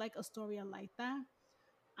kind of like a story like that.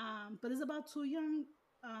 But it's about two young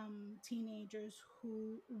teenagers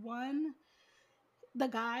who one the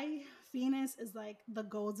guy Phoenix is like the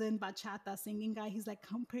golden bachata singing guy. He's like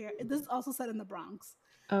compare. This is also set in the Bronx.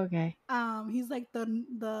 Okay. He's like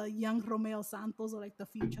the young Romeo Santos or like the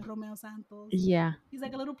future Romeo Santos. Yeah. He's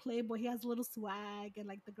like a little playboy. He has a little swag, and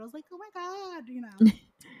like the girl's like, oh my god.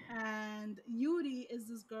 And Yuri is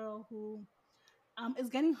this girl who is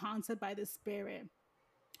getting haunted by this spirit,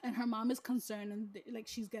 and her mom is concerned, and like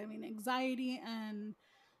she's getting anxiety, and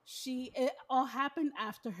it all happened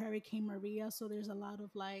after Hurricane Maria, so there's a lot of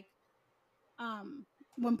like um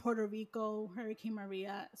when Puerto Rico Hurricane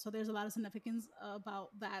Maria, so there's a lot of significance about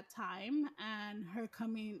that time and her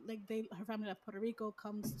coming like her family left Puerto Rico,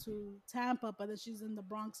 comes to Tampa, but then she's in the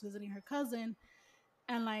Bronx visiting her cousin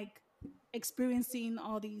and like experiencing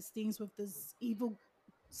all these things with this evil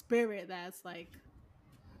spirit that's like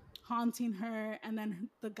haunting her, and then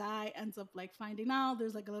the guy ends up like finding out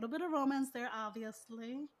there's like a little bit of romance there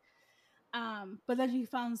obviously. But then he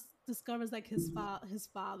discovers like his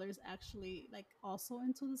father's actually like also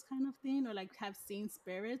into this kind of thing or like have seen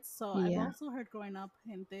spirits. So I've Yeah. also heard growing up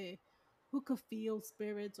gente who could feel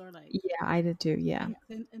spirits or like Yeah, I did too. Yeah.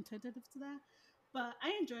 intuitive to that. But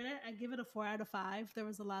I enjoyed it. I give it a 4 out of 5. There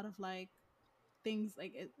was a lot of like things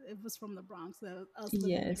like it was from the Bronx. So us living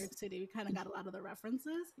in New Yes. York City, we kind of got a lot of the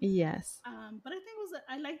references. Yes. But I think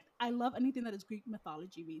it was I love anything that is Greek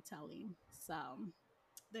mythology retelling. So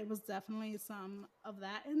there was definitely some of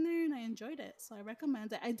that in there and I enjoyed it. So I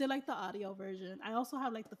recommend it. I did like the audio version. I also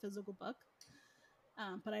have like the physical book,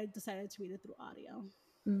 but I decided to read it through audio.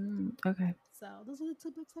 Okay. So those are the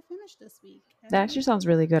two books I finished this week. That And actually sounds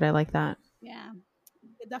really good. I like that. yeah,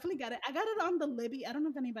 I definitely got it. I got it on the Libby. I don't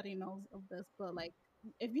know if anybody knows of this, but like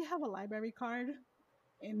if you have a library card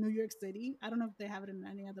in New York City, I don't know if they have it in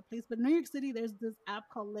any other place, but in New York City, there's this app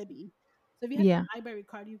called Libby. So if you have Yeah. a library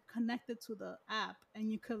card, you connect it to the app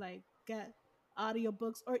and you could like get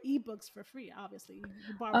audiobooks or ebooks for free. Obviously,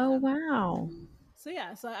 you borrow Oh, them. wow. So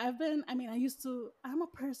yeah, so I'm a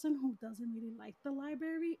person who doesn't really like the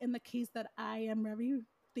library in the case that I am very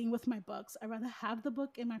thing with my books. I rather have the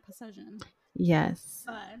book in my possession. Yes.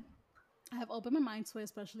 But I have opened my mind to it,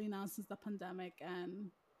 especially now since the pandemic,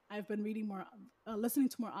 and I've been reading more, listening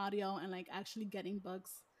to more audio, and like actually getting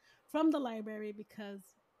books from the library because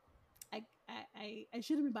I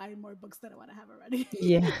shouldn't be buying more books than what I have already.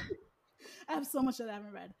 Yeah. I have so much that I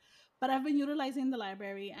haven't read. But I've been utilizing the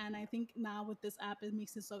library, and I think now with this app, it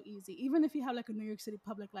makes it so easy. Even if you have like a New York City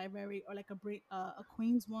public library or like a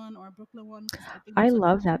Queens one or a Brooklyn one, because I think I those are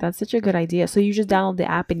love that. That's such a good idea. So you just yeah. download the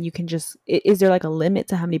app and you can just is there like a limit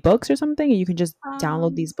to how many books or something? And you can just download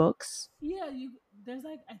Um, these books? Yeah, you there's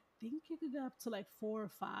like I think you could get up to like 4 or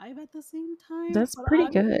 5 at the same time. That's But pretty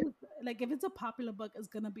obviously, good. like if it's a popular book, it's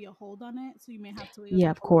gonna be a hold on it, so you may have to wait Yeah, until of a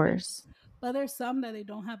little bit. course. But there's some that they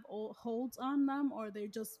don't have holds on them, or they're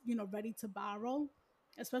just ready to borrow,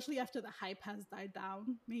 especially after the hype has died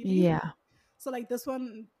down, maybe. Yeah. So like this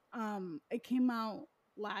one, it came out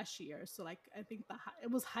last year, so like I think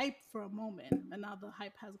it was hype for a moment, and now the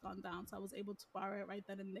hype has gone down, so I was able to borrow it right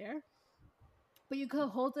then and there. But you could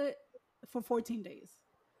hold it for 14 days.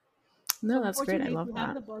 No, So for that's great. 14 I days, love you have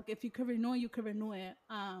that. the book. If you could renew it, you could renew it.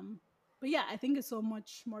 But yeah, I think it's so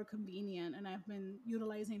much more convenient, and I've been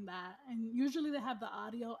utilizing that. And usually they have the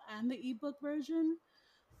audio and the ebook version.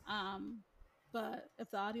 Um, but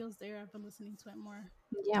if the audio's there, I've been listening to it more.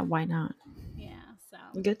 Yeah, why not? Yeah,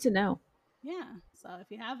 so Good to know. yeah, so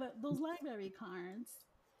if you have those library cards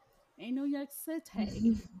in New York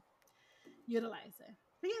City, utilize it.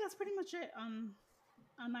 But yeah, that's pretty much it.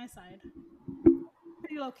 on my side.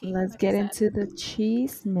 Pretty low key, Let's like I get said. into the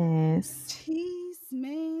cheese mess.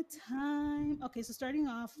 Chisme time. Okay, so starting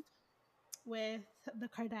off with the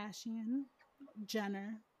Kardashian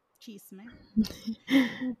Jenner chisme.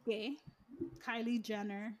 Okay, Kylie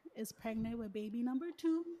Jenner is pregnant with baby number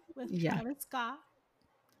two with Yeah. Travis Scott.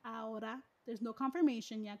 Ahora, there's no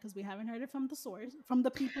confirmation yet because we haven't heard it from the source, from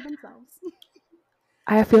the people themselves.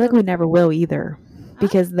 I feel like So, we never will either, huh?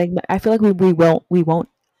 because like I feel like we won't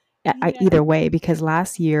Yeah, either way, because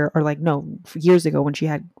last year, or like no, years ago, when she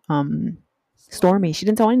had Stormy, Stormy. she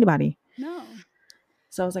didn't tell anybody. No.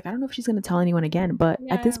 So I was like, I don't know if she's gonna tell anyone again. But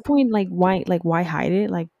at this Yeah, point, why hide it?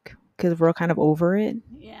 Like, because we're kind of over it.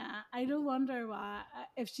 yeah. I do wonder why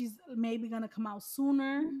if she's maybe gonna come out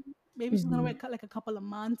sooner. Maybe she's gonna Hmm. wait like a couple of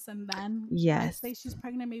months and then like Yes. say she's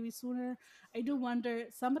pregnant maybe sooner. I do wonder.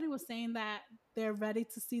 Somebody was saying that they're ready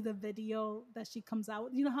to see the video that she comes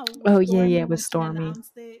out. You know how with Oh yeah, Stormy yeah, with when she Stormy.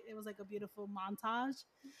 announced it, it was like a beautiful montage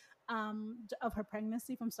of her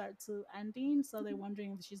pregnancy from start to ending. So they're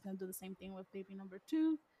wondering if she's gonna do the same thing with baby number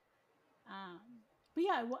two. But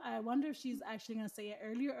yeah, I wonder if she's actually gonna say it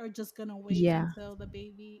earlier or just gonna wait Yeah, until the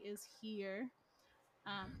baby is here.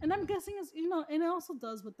 And I'm guessing it's and it also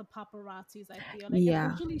does with the paparazzis. I feel like yeah.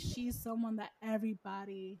 essentially she's someone that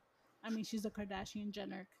everybody. I mean, she's a Kardashian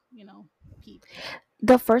Jenner, peep.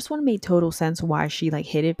 The first one made total sense why she like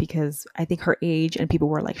hit it, because I think her age, and people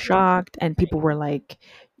were like Yeah, shocked, and right. people were like,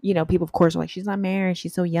 people of course were like, she's not married,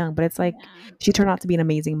 she's so young, but it's like Yeah, she turned out to be an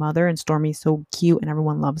amazing mother, and Stormy's so cute and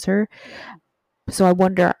everyone loves her. yeah, So I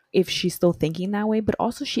wonder if she's still thinking that way, but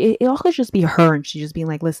also it also could just be her, and she just being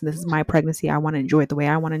like, listen, this is my yeah, pregnancy, I want to enjoy it the way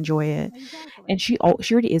I want to enjoy it. And exactly. she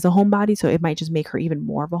already is a homebody, so it might just make her even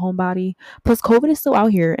more of a homebody. Plus COVID is still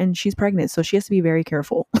out here, and she's pregnant, so she has to be very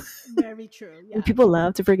careful. Very true. Yeah, People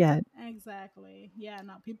love to forget. exactly. Yeah,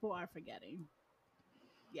 no, people are forgetting.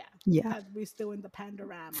 Yeah, Yeah. because we're still in the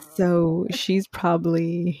Pandorama or So whatever. she's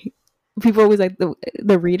probably, people always like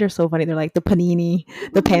the read are so funny. They're like the Panini,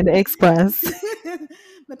 the Panda Express.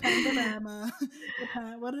 The Pandorama.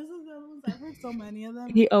 What is it? I've heard so many of them.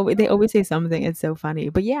 They always say something. It's so funny.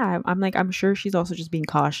 But yeah, I'm like, I'm sure she's also just being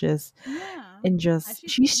cautious, Yeah, and as just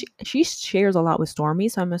she should. she shares a lot with Stormy.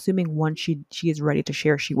 So I'm assuming once she is ready to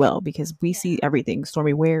share, she will, because we Yeah, see everything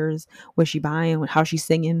Stormy wears, what she buying, how she's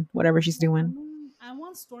singing, whatever she's yeah. I doing. mean, I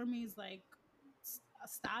want Stormy's like a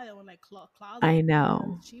style and like closet I because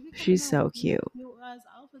know, she be coming she's out with so these cute, cute ass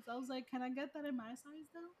outfits. I was like, can I get that in my size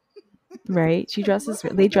though? right? She Because where dresses.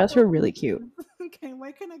 can I They get dress those her really cute. done? Okay,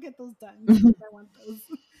 where can I get those done? Because I want those.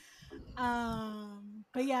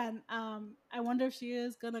 But yeah, I wonder if she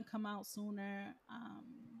is gonna come out sooner.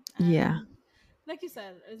 Yeah. And like you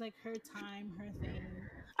said, it's like her time, her thing.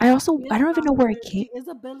 She I is don't even know where popular. it came. She is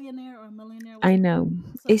a billionaire or a millionaire, I whatever. know.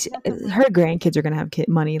 So It's she got the her money. grandkids are gonna have kid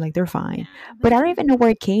money, like they're fine. Yeah, But this I is don't even know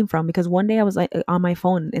where it came from, because one day I was like on my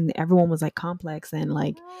phone, and everyone was like complex, and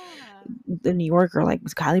like yeah. the New Yorker, like,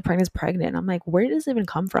 was Kylie pregnant? Is pregnant? And I'm like, where does it even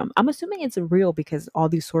come from? I'm assuming it's real because all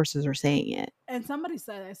these sources are saying it. And somebody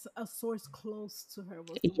said a source close to her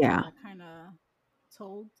was the one Yeah. that kind of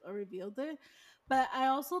told or revealed it. But I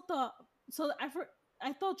also thought so.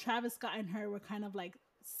 I thought Travis Scott and her were kind of like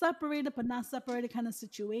separated but not separated kind of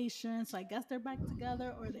situation. So I guess they're back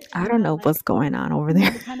together or they're I in don't that know like what's going on over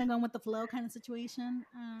there. they're kind of going with the flow kind of situation.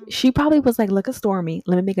 She probably was like, look at Stormy.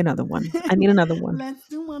 Let me make another one. I need another one. Let's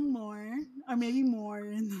do one more or maybe more.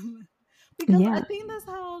 Because I Yeah. think that's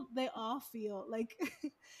how they all feel. Like,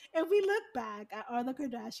 if we look back at all the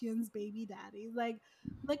Kardashians' baby daddies, like,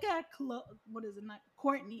 look at what is it, not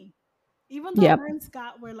Courtney. Even though Yep. her and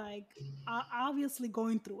Scott were like obviously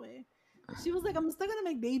going through it, she was like, "I'm still gonna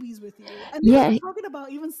make babies with you," and they were Yeah. talking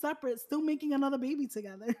about even separate, still making another baby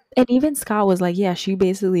together. And even Scott was like, yeah, she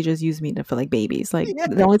basically just used me to feel like babies. Like Yeah.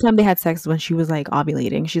 the only time they had sex was when she was like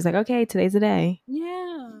ovulating. She's like, okay, today's the day.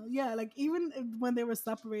 Yeah, yeah. Like even when they were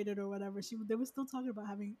separated or whatever, they were still talking about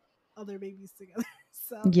having other babies together.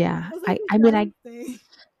 So Yeah. I was like, I you mean, gotta stay.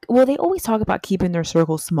 well, they always talk about keeping their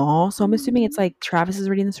circle small. So I'm assuming it's Mhm. like Travis is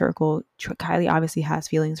already in the circle. Kylie obviously has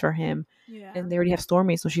feelings for him, Yeah, and they already have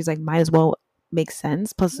Stormy. So she's like, might as well make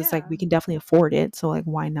sense. Plus, it's like yeah, we can definitely afford it. So like,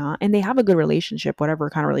 why not? And they have a good relationship, whatever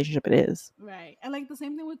kind of relationship it is. right. And like the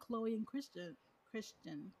same thing with Chloe and Christian,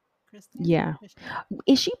 Yeah. Christian.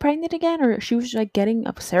 Is she pregnant again, or she was like getting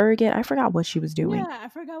a surrogate? I forgot what she was doing. Yeah, I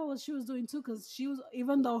forgot what she was doing too, because she was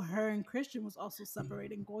even though her and Christian was also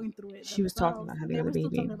separating, going through it She was talking themselves, about having they another were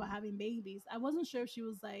still baby. talking about having babies. I wasn't sure if she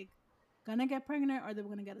was like gonna get pregnant or they were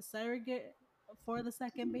gonna get a surrogate for the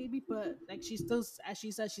second baby, but like she still, as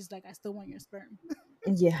she said, she's like, I still want your sperm.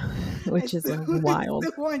 Yeah, I which is still, like I wild.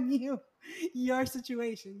 still want you, your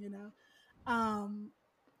situation, you know.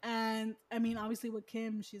 And I mean, obviously with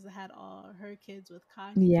Kim, she's had all her kids with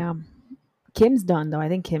Kanye. Yeah. Kim's done though. I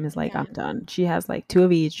think Kim is like, Yeah, I'm done. She has like two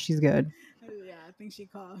of each. She's good. yeah. I think she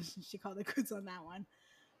called it quits on that one.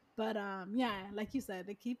 But yeah, like you said,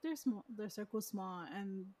 they keep their circle small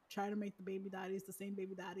and try to make the baby daddies the same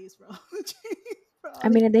baby daddies for all for I all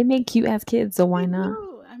the mean, they make cute ass kids, so they why not?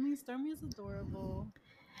 do. I mean, Stormy is adorable.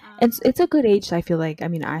 It's a good age. I feel like. I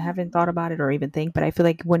mean, I haven't thought about it or even think, but I feel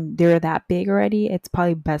like when they're that big already, it's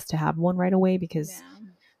probably best to have one right away because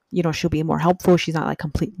Yeah, she'll be more helpful. She's not like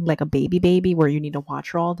complete like a baby where you need to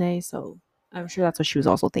watch her all day. So I'm sure yeah, that's what she was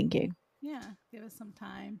also thinking. yeah. Give us some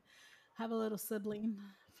time. Have a little sibling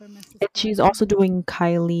for Mrs. And she's Kim. also doing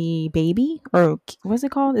Kylie Baby, or what's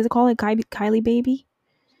it called? Is it called like Kylie Baby?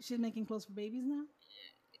 She's making clothes for babies now.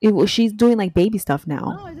 She's doing like baby stuff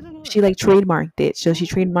now. Oh, I didn't know She that. like trademarked it. So she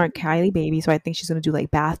trademarked Oh, Kylie Baby. So I think she's gonna do like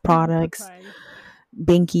bath not products, surprised.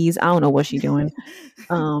 binkies. I don't know what she's doing.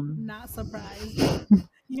 Um, Not surprised.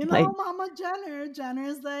 like Mama Jenner.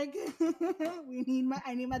 Jenner's like,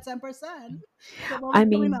 I need my 10%. So what I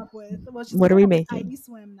we coming mean, up with? Well, she's what are coming we up with making? ID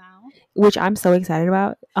Swim now. Which I'm so excited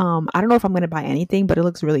about. I don't know if I'm gonna buy anything, but it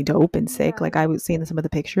looks really dope and sick. Like Yeah, I was seeing some of the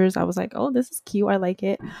pictures, I was like, oh, this is cute. I like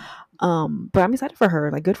it. But I'm excited for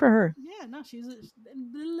her. Like, good for her. yeah. No,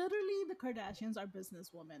 literally the Kardashians are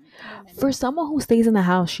businesswomen. Women. For someone who stays in the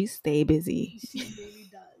house, she stay busy. She really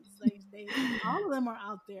does. Like all of them are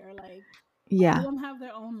out there. Like all of Yeah, them have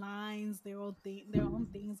their own lines, their own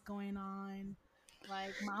things going on.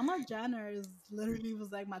 Like Mama Jenner is literally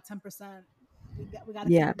was like my 10%. We got to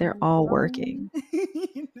keep yeah, the they're money all flowing. working.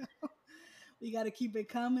 We got to keep it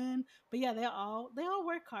coming. But yeah, they all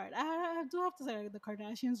work hard. I do have to say the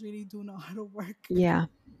Kardashians really do know how to work. Yeah.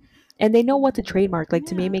 And they know what to Mhm. trademark. Like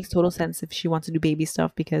to me, it Yeah, makes total sense if she wants to do baby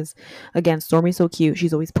stuff because, again, Stormy's so cute.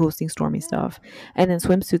 She's always posting Stormy yeah, stuff, and then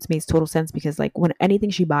swimsuits makes total sense because like when anything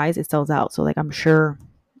she buys, it sells out. So like I'm sure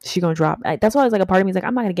she gonna drop. That's why I was like a part of me is like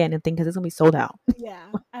I'm not gonna get anything because it's gonna be sold out. yeah.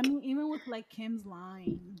 I mean, even with like Kim's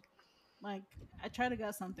line, like I try to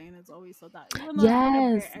get something, and it's always sold out. Even though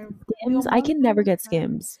Yes, the Skims. I one can thing never I get tried,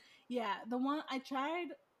 Skims. yeah, the one I tried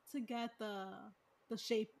to get the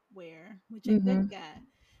shapewear, which I did Hmm. get,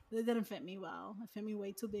 but it didn't fit me well. It fit me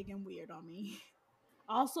way too big and weird on me.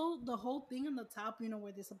 Also, the whole thing on the top,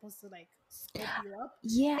 where they're supposed to like scope you up,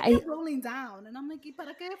 Yeah, it kept rolling down, and I'm like, ¿y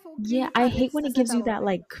para qué? yeah, ¿Qué I pagué hate when it gives you that $60?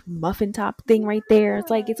 like muffin top thing right there. It's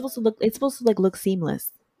like Yeah, it's supposed to like look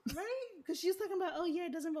seamless. right? Because she's talking about, oh yeah,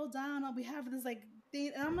 it doesn't roll down. I'll be having this like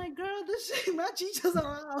thing, and I'm like, girl, this shit, my chichas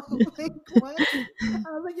are out. Like what?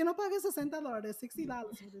 I was like, pagué $60,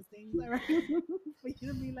 $60 for this thing, all right? For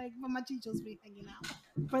you to be like, well, my chichos be hanging out.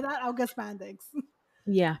 For that, I'll get spandex.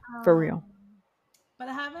 Yeah, for real. Um, but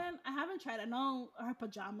I haven't tried. I know her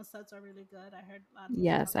pajama sets are really good. I heard a lot of people talk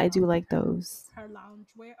Yes, I about do like those. her lounge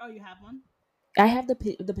wear. Oh, you have one? I have the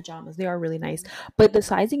pajamas. They are really nice. Mm. But the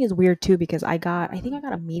sizing is weird too because I think I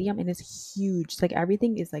got a medium and it's huge. It's like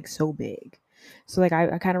everything is like so big. So like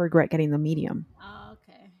I kind of regret getting the medium. Oh,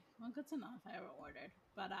 okay. Well, good to know if I ever ordered.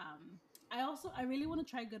 But I really want to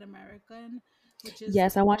try Good American, which is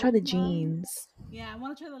Yes, I want to try Chloe's the line. jeans. Yeah, I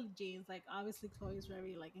want to try the jeans. Like obviously Chloe's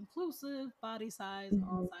very like inclusive, body size,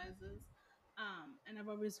 all Mhm. sizes. And I've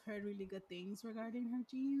always heard really good things regarding her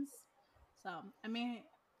jeans. So I may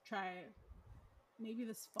try maybe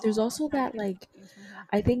this There's fall. also Try that getting like some jeans from her.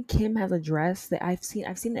 I think Kim has a dress that I've seen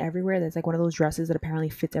it everywhere. That's like one of those dresses that apparently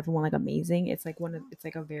fits everyone like amazing. It's like it's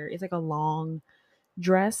like a long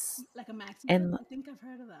dress Like a maxi dress. and I think I've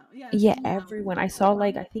heard of that. Yeah, yeah, yeah. everyone. I That saw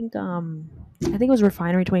like one. I think it was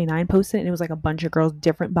Refinery 29 posted and it was like a bunch of girls,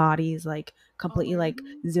 different bodies, like Oh, completely like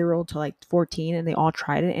really? 0 to like 14 and they all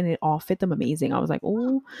tried it and it all fit them amazing. I was like,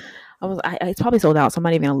 Huh. "Oh, it's probably sold out, so I'm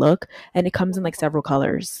not even going to look." And it comes in like Wonderful. several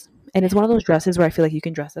colors. And it's Yeah. one of those dresses where I feel like you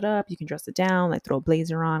can dress it up, you can dress it down, like throw a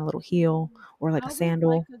blazer on, a little heel or like I a always like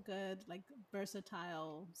sandal. a good, like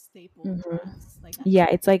versatile staple Hmm. dress. Like Yeah,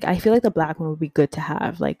 it's like I feel like the black one would be good to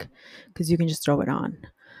have like cuz you can just throw it on.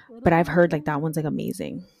 But I've heard like little, that one's like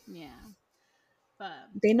amazing. yeah. But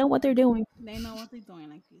They know what they're doing. they know what they're doing,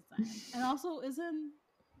 like you said. And also, isn't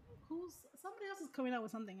who's somebody else is coming out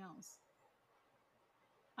with something else?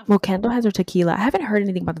 I Well, forgot. Kendall has her tequila. I haven't heard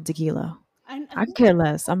anything about the tequila. I I think could care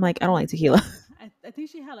less. I'm like, I don't like tequila. I think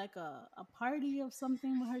she had like a party of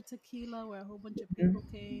something with her tequila where a whole bunch of people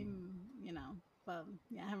Mhm. came, But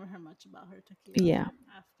yeah, I haven't heard much about her tequila Yeah.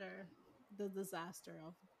 after the disaster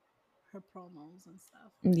of her promos and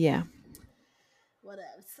stuff. Yeah. What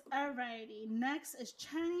else? Alrighty. Next is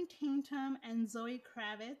Channing Tatum and Zoe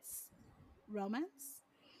Kravitz romance.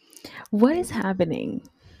 What is happening?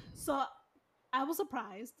 So I was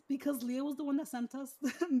surprised because Leah was the one that sent us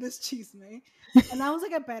this chisme, and I was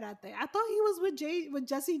like, "Espérate, I thought he was with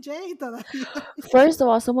Jesse J todavía." First of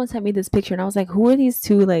all, someone sent me this picture, and I was like, "Who are these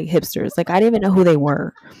two like hipsters?" Like, I didn't even know who they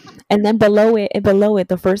were. And then below it,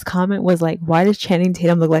 the first comment was like, "Why does Channing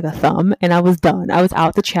Tatum look like a thumb?" And I was done. I was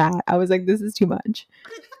out the chat. I was like, "This is too much."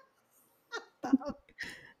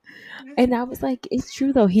 And I was like, "It's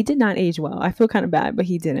true though. He did not age well. I feel kind of bad, but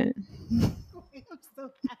he didn't." I'm so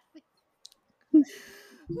happy.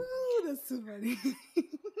 Ooh, that's too funny.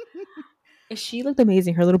 She looked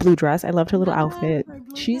amazing. Her little blue dress. I loved her little Yes, outfit. her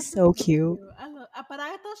blue She's dress is so so cute. cute. But I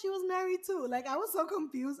thought she was married too. Like I was so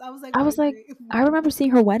confused. I was like, I was like, wait. I remember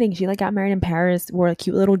seeing her wedding. She like got married in Paris, wore a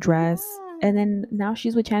cute little dress, and Yeah. then now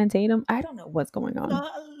she's with Channing Tatum. I don't know what's going So on.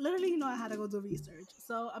 literally, I had to go do research.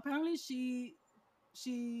 So apparently, she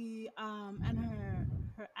and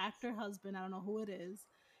her actor husband, I don't know who it is,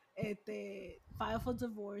 they filed for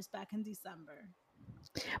divorce back in December.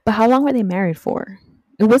 But how long were they married for?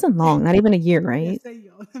 It wasn't long, not even a year, Yes, right?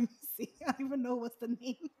 yo, let me see. I don't even know what's the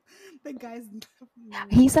name. The guy's name.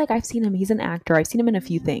 He's like, I've seen him. He's an actor. I've seen him in a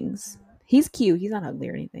few Yeah. things. He's cute. He's not ugly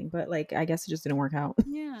or anything, but like, I guess it just didn't work out.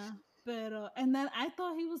 Yeah, but and then I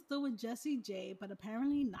thought he was still with Jesse J, but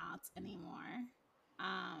apparently not anymore.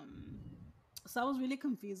 Um, so I was really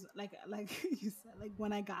confused. Like you said, like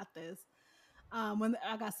when I got this, when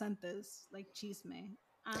I got sent this, like chisme.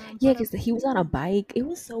 Yeah, But because he was on a bike. It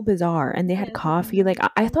was so bizarre, and they had yes, it coffee. Like,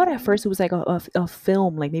 I thought at first it was like a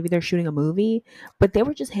film, like maybe they're shooting a movie, but they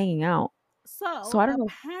were just hanging out. So so I don't know.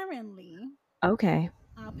 Okay.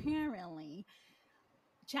 apparently,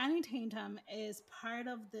 Channing Tatum is part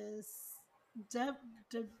of this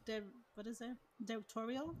what is it?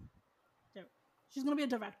 Directorial. Di- She's gonna be a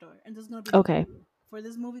director, and there's gonna be the Okay. movie for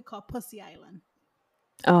this movie called Pussy Island.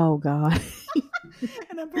 Oh God.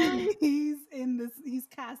 And apparently he's in this. He's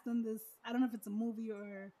cast in this. I don't know if it's a movie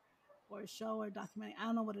or a show or documentary. I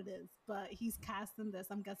don't know what it is, but he's cast in this.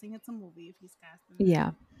 I'm guessing it's a movie if he's cast in this.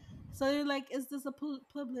 Yeah. So you're like, is this a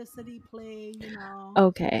publicity play?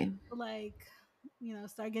 Okay. Like,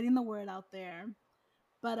 start getting the word out there.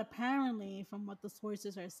 But apparently, from what the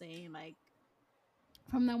sources are saying, like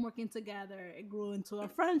from them working together, it grew into a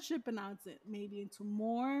friendship, and now it's maybe into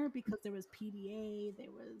more because there was PDA,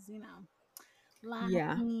 there was Yeah.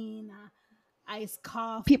 Latin, iced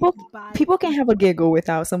coffee, People bike. people can have a giggle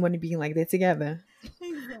without someone being like they're together.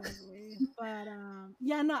 Exactly. But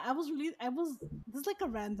yeah, no, I was this is like a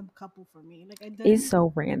random couple for me. Like I It's didn't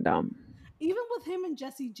so random. even with him and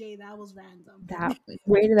Jesse J, that was random for That me.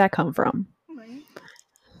 where did that come from? Right.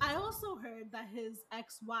 I also heard that his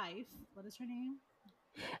ex-wife, what is her name?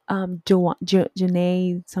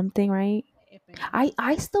 Janae something, right? Espérate.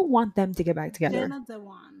 I still want them to get back together. Jenna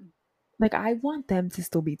Dewan. Like, I want them to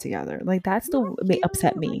still be together. Like, that They're still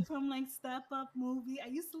upset cute, like me. from like Step Up movie. I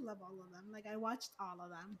used to love all of them. Like I watched all of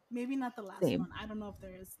them. Maybe not the last Same. one. I don't know if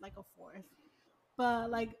there is like a fourth,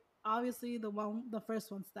 but like obviously the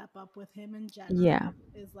first one, Step Up with him and Jenna, Yeah.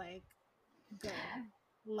 is like good.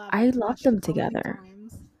 Love I it. love Watched it them so many together.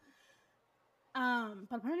 times.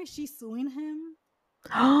 But apparently she's suing him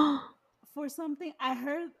for something. I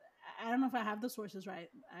heard. I don't know if I have the sources right.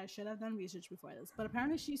 I should have done research before this, but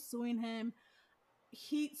apparently she's suing him.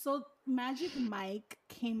 Magic Mike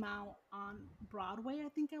came out on Broadway, I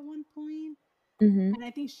think, at one point, hmm and I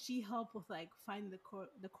think she helped with like finding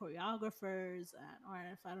the choreographers, or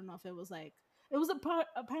if I don't know if it was like it was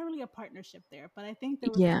apparently a partnership there, but I think there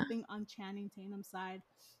was Yeah. something on Channing Tatum's side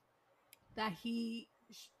that he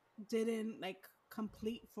didn't like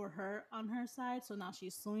complete for her on her side, so now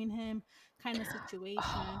she's suing him, kind of situation.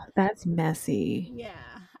 That's messy.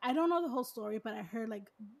 Yeah, I don't know the whole story, but I heard like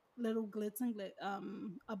little glitz and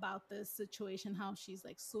about this situation, how she's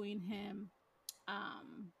like suing him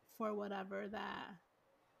for whatever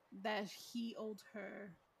that he owed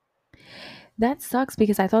her. That sucks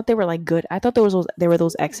because I thought they were like good. I thought there were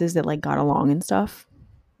those exes that like got along and stuff.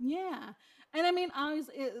 Yeah. And I mean,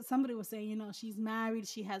 obviously, somebody was saying, she's married,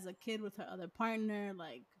 she has a kid with her other partner.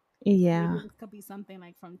 Like, maybe Yeah. this could be something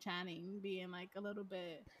like from Channing being like a little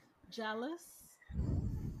bit jealous.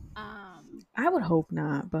 I would hope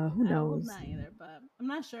not, but who I hope knows? not either, but I'm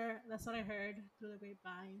not sure. That's what I heard through the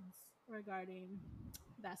grapevines regarding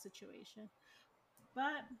that situation.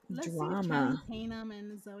 But let's see if Channing Drama. Tatum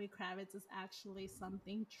and Zoe Kravitz is actually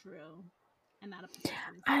something true and not a publicity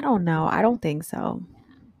I stunt. don't know. I don't think so. Yeah.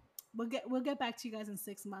 We'll get back to you guys in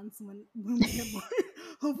 6 months when we get more.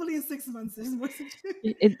 Hopefully in 6 months there's more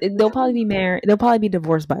situation. They'll probably be married. They'll probably be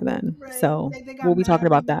divorced by then. Right. So They got we'll be talking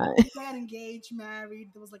about married. that. They got engaged,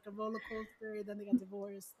 married. There was like a roller coaster. Then they got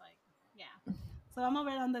divorced. Like, yeah. So vamos a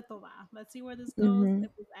ver dónde esto va. Let's see where this goes. Mm-hmm.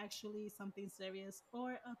 If it's actually something serious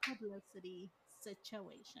or a publicity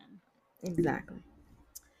situation. Exactly.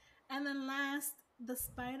 And then last, the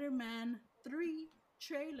Spider-Man 3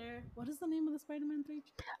 trailer. What is the name of the Spider-Man 3?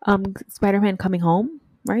 Spider-Man Coming Home,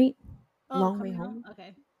 right? Oh, Long Way coming home. Home.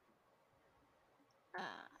 Okay.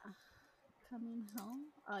 Coming home.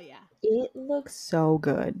 Oh yeah. It looks so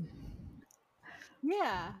good.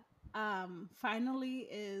 Yeah. Finally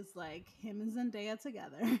is like him and Zendaya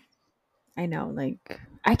together. I know, like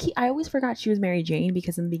I always forgot she was Mary Jane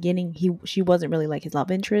because in the beginning she wasn't really like his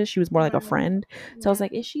love interest. She was more like a Right. friend. So I was Yeah.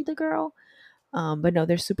 like, is she the girl? But no,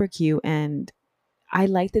 they're super cute, and I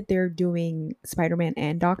like that they're doing Spider-Man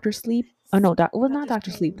and Doctor Sleep. Oh no, well not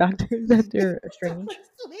Doctor Doctor Sleep, Strange. Doctor Doctor Strange.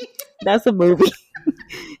 Sleep. That's a movie.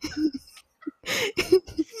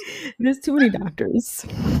 There's too many doctors.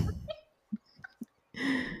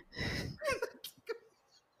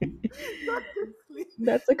 Doctor Sleep.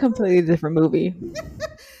 That's a completely different movie.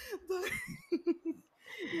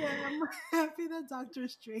 Yeah, I'm happy that Doctor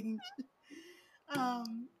Strange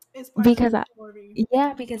is part of the Because story.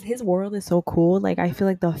 yeah, because his world is so cool. Like I feel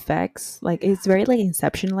like the effects, like Yeah. it's very like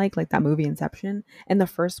Inception, like that movie Inception. And the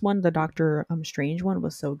first one, the Doctor Strange one,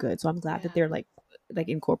 was so good. So I'm glad that Yeah. they're like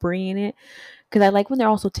incorporating it. Because I like when they're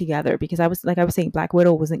also together. Because I was saying, Black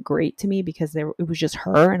Widow wasn't great to me because it was just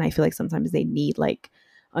her, and I feel like sometimes they need like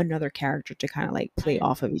another character to kind of like I play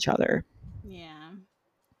off of agree. each other. Yeah.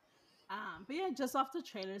 But yeah, just off the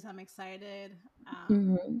trailers, I'm excited.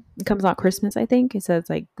 It comes out Christmas, I think. It says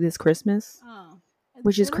like this Christmas, Oh,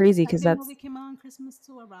 which is didn't the crazy because second that's movie came out on Christmas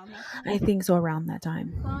too around that time? I think so around that So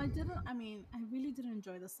time. I didn't. I mean, I really didn't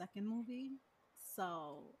enjoy the second movie.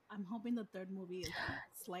 So I'm hoping the third movie is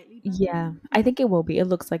slightly better. Yeah, I think it will be. It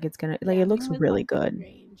looks like it's gonna like Yeah, it I mean looks with really Doctor good.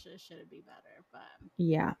 Strange, it should be better. But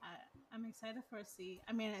Yeah. I'm excited for see.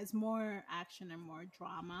 I mean, it's more action and more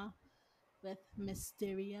drama with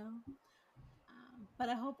Mysterio. But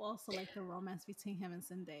I hope also like the romance between him and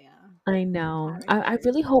Zendaya I and the know. I characters.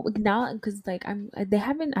 really hope now because like I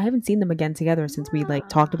haven't seen them again together since we like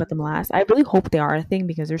talked Yeah, about them last. I really hope they are a thing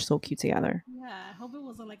because they're so cute together. yeah. I hope it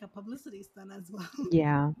wasn't like a publicity stunt as well.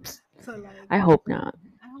 Yeah. So like, I hope not.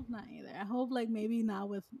 I hope not either. I hope like maybe now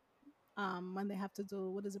with when they have to do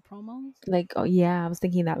what is it promos? Like oh yeah, I was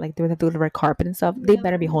thinking that like they would have to go to the red carpet and stuff. They Yeah,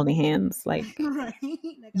 better be holding hands. Like right.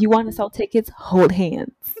 Like you want to sell tickets, hold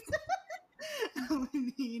hands.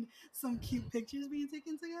 we need some cute pictures being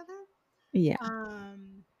taken together. Yeah.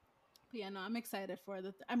 Um, but yeah, no, I'm excited for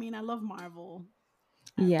the. I mean, I love Marvel.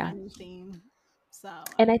 Yeah. Anything, so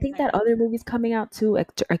And I'm I think that excited. other movie's coming out too,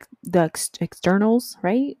 Externals,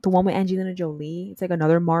 right? The one with Angelina Jolie. It's like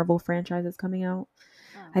another Marvel franchise that's coming out.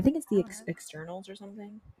 Oh, I think it's I the haven't heard that. Externals or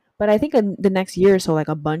something. But I think in the next year or so, like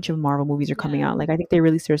a bunch of Marvel movies are coming Yeah, out. Like I think they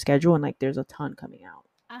released their schedule and like there's a ton coming out.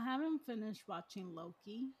 I haven't finished watching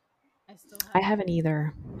Loki. I still I haven't. haven't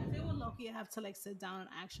either. I feel with Loki, I have to like sit down and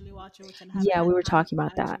actually watch it, which I haven't Yeah, had we were time talking to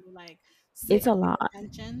about that. actually like sit It's a and pay lot.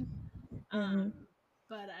 attention. Hmm.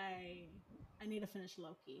 But I need to finish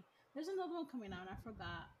Loki. There's another one coming out. I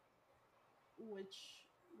forgot which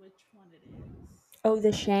one it is. Oh,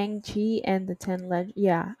 the Shang Chi and the Ten Legend.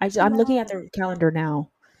 Yeah, I'm looking at Yes, the calendar now.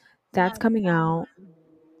 That's yes, coming that out. one.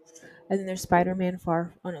 And then there's Spider-Man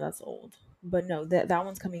Far. Oh no, that's old. But no, that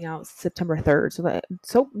one's coming out September 3rd.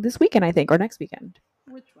 So this weekend I think or next weekend.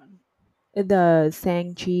 Which one? The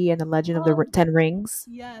Shang Chi and the Legend of the Oh, Ten Rings.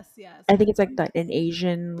 yes, yes. I I think it's like think an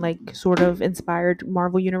Asian like sort of inspired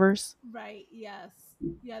Marvel universe. right. Yes,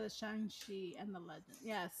 yeah. The Shang-Chi and the Legend.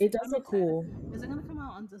 Yes, It does I'm look excited. cool. Is it gonna come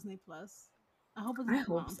out on Disney Plus? I hope it's I gonna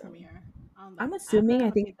come out hope on so. Premiere. I'm I'm not assuming. I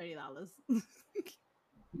gonna think. pay $30.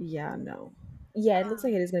 Yeah. No. Yeah, it looks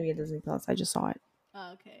like it is gonna be a Disney Plus. I just saw it.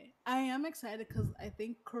 Okay, I am excited because I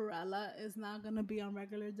think Cruella is now gonna be on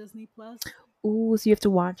regular Disney Plus, Ooh, so you have to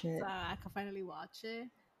watch so it. I can finally watch it.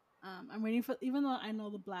 I'm waiting for, even though I know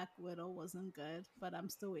the Black Widow wasn't good, but I'm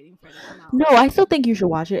still waiting for it to come out. No, I still think you should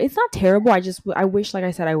watch it. It's not terrible. I wish, like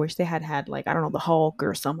I said, I wish they had like I don't know the Hulk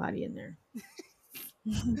or somebody in there.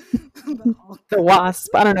 The Hulk. The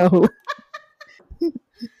Wasp. I don't know who.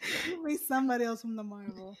 Maybe somebody else from the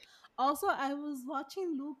Marvel. Also, I was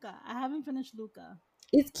watching Luca. I haven't finished Luca.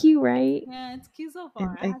 It's cute, right? Yeah, it's cute so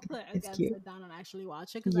far. I had to It's again cute. sit down and actually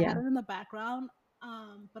watch it because I had Yeah. it in the background.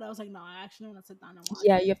 But I was like, no, I actually want to sit down and watch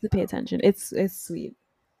Yeah, it. you have to pay So, attention. It's sweet.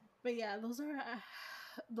 but yeah, those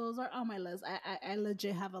are on my list. I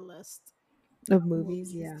legit have a list Of of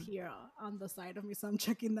movies, movies yeah. here on the side of me, so I'm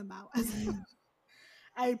checking them out.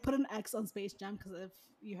 I put an X on Space Jam because if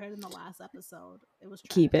you heard in the last episode, it was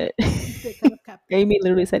Keep trash. it. They could have kept it. Amy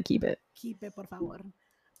literally said keep it. Keep it, por favor.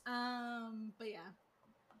 But yeah,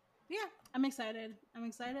 Yeah, I'm excited. I'm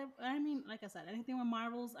excited. I mean, like I said, anything with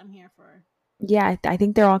Marvels, I'm here for. Yeah, I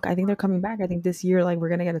think they're all. I think they're coming back. I think this year, like we're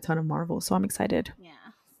gonna get a ton of Marvel, so I'm excited. Yeah,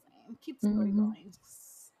 same. Keep the story Hmm. going.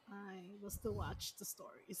 I will still watch the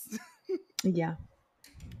stories. Yeah.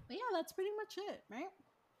 But yeah, that's pretty much it, right?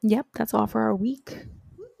 Yep. That's all for our week.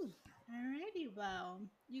 Woo. Alrighty, well,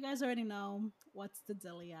 you guys already know what's the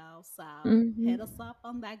dealio. So Hmm. hit us up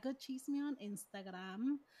on that good cheese me on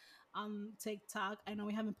Instagram, on TikTok. I know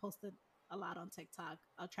we haven't posted a lot on TikTok.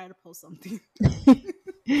 I'll try to post something.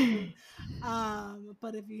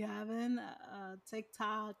 But if you haven't,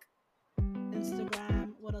 TikTok,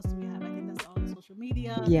 Instagram, what else do we have? I think that's all the social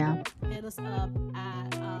media. Yeah. Hit us up at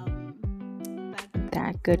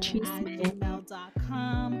That good cheese at man.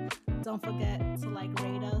 gmail.com. Don't forget to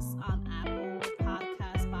rate us on Apple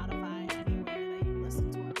Podcast, Spotify, anywhere that you listen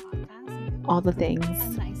to our podcast, and give All the us a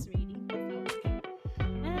things. nice rating.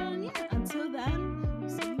 And yeah, until then, we'll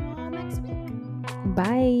see you all next week.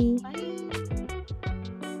 Bye.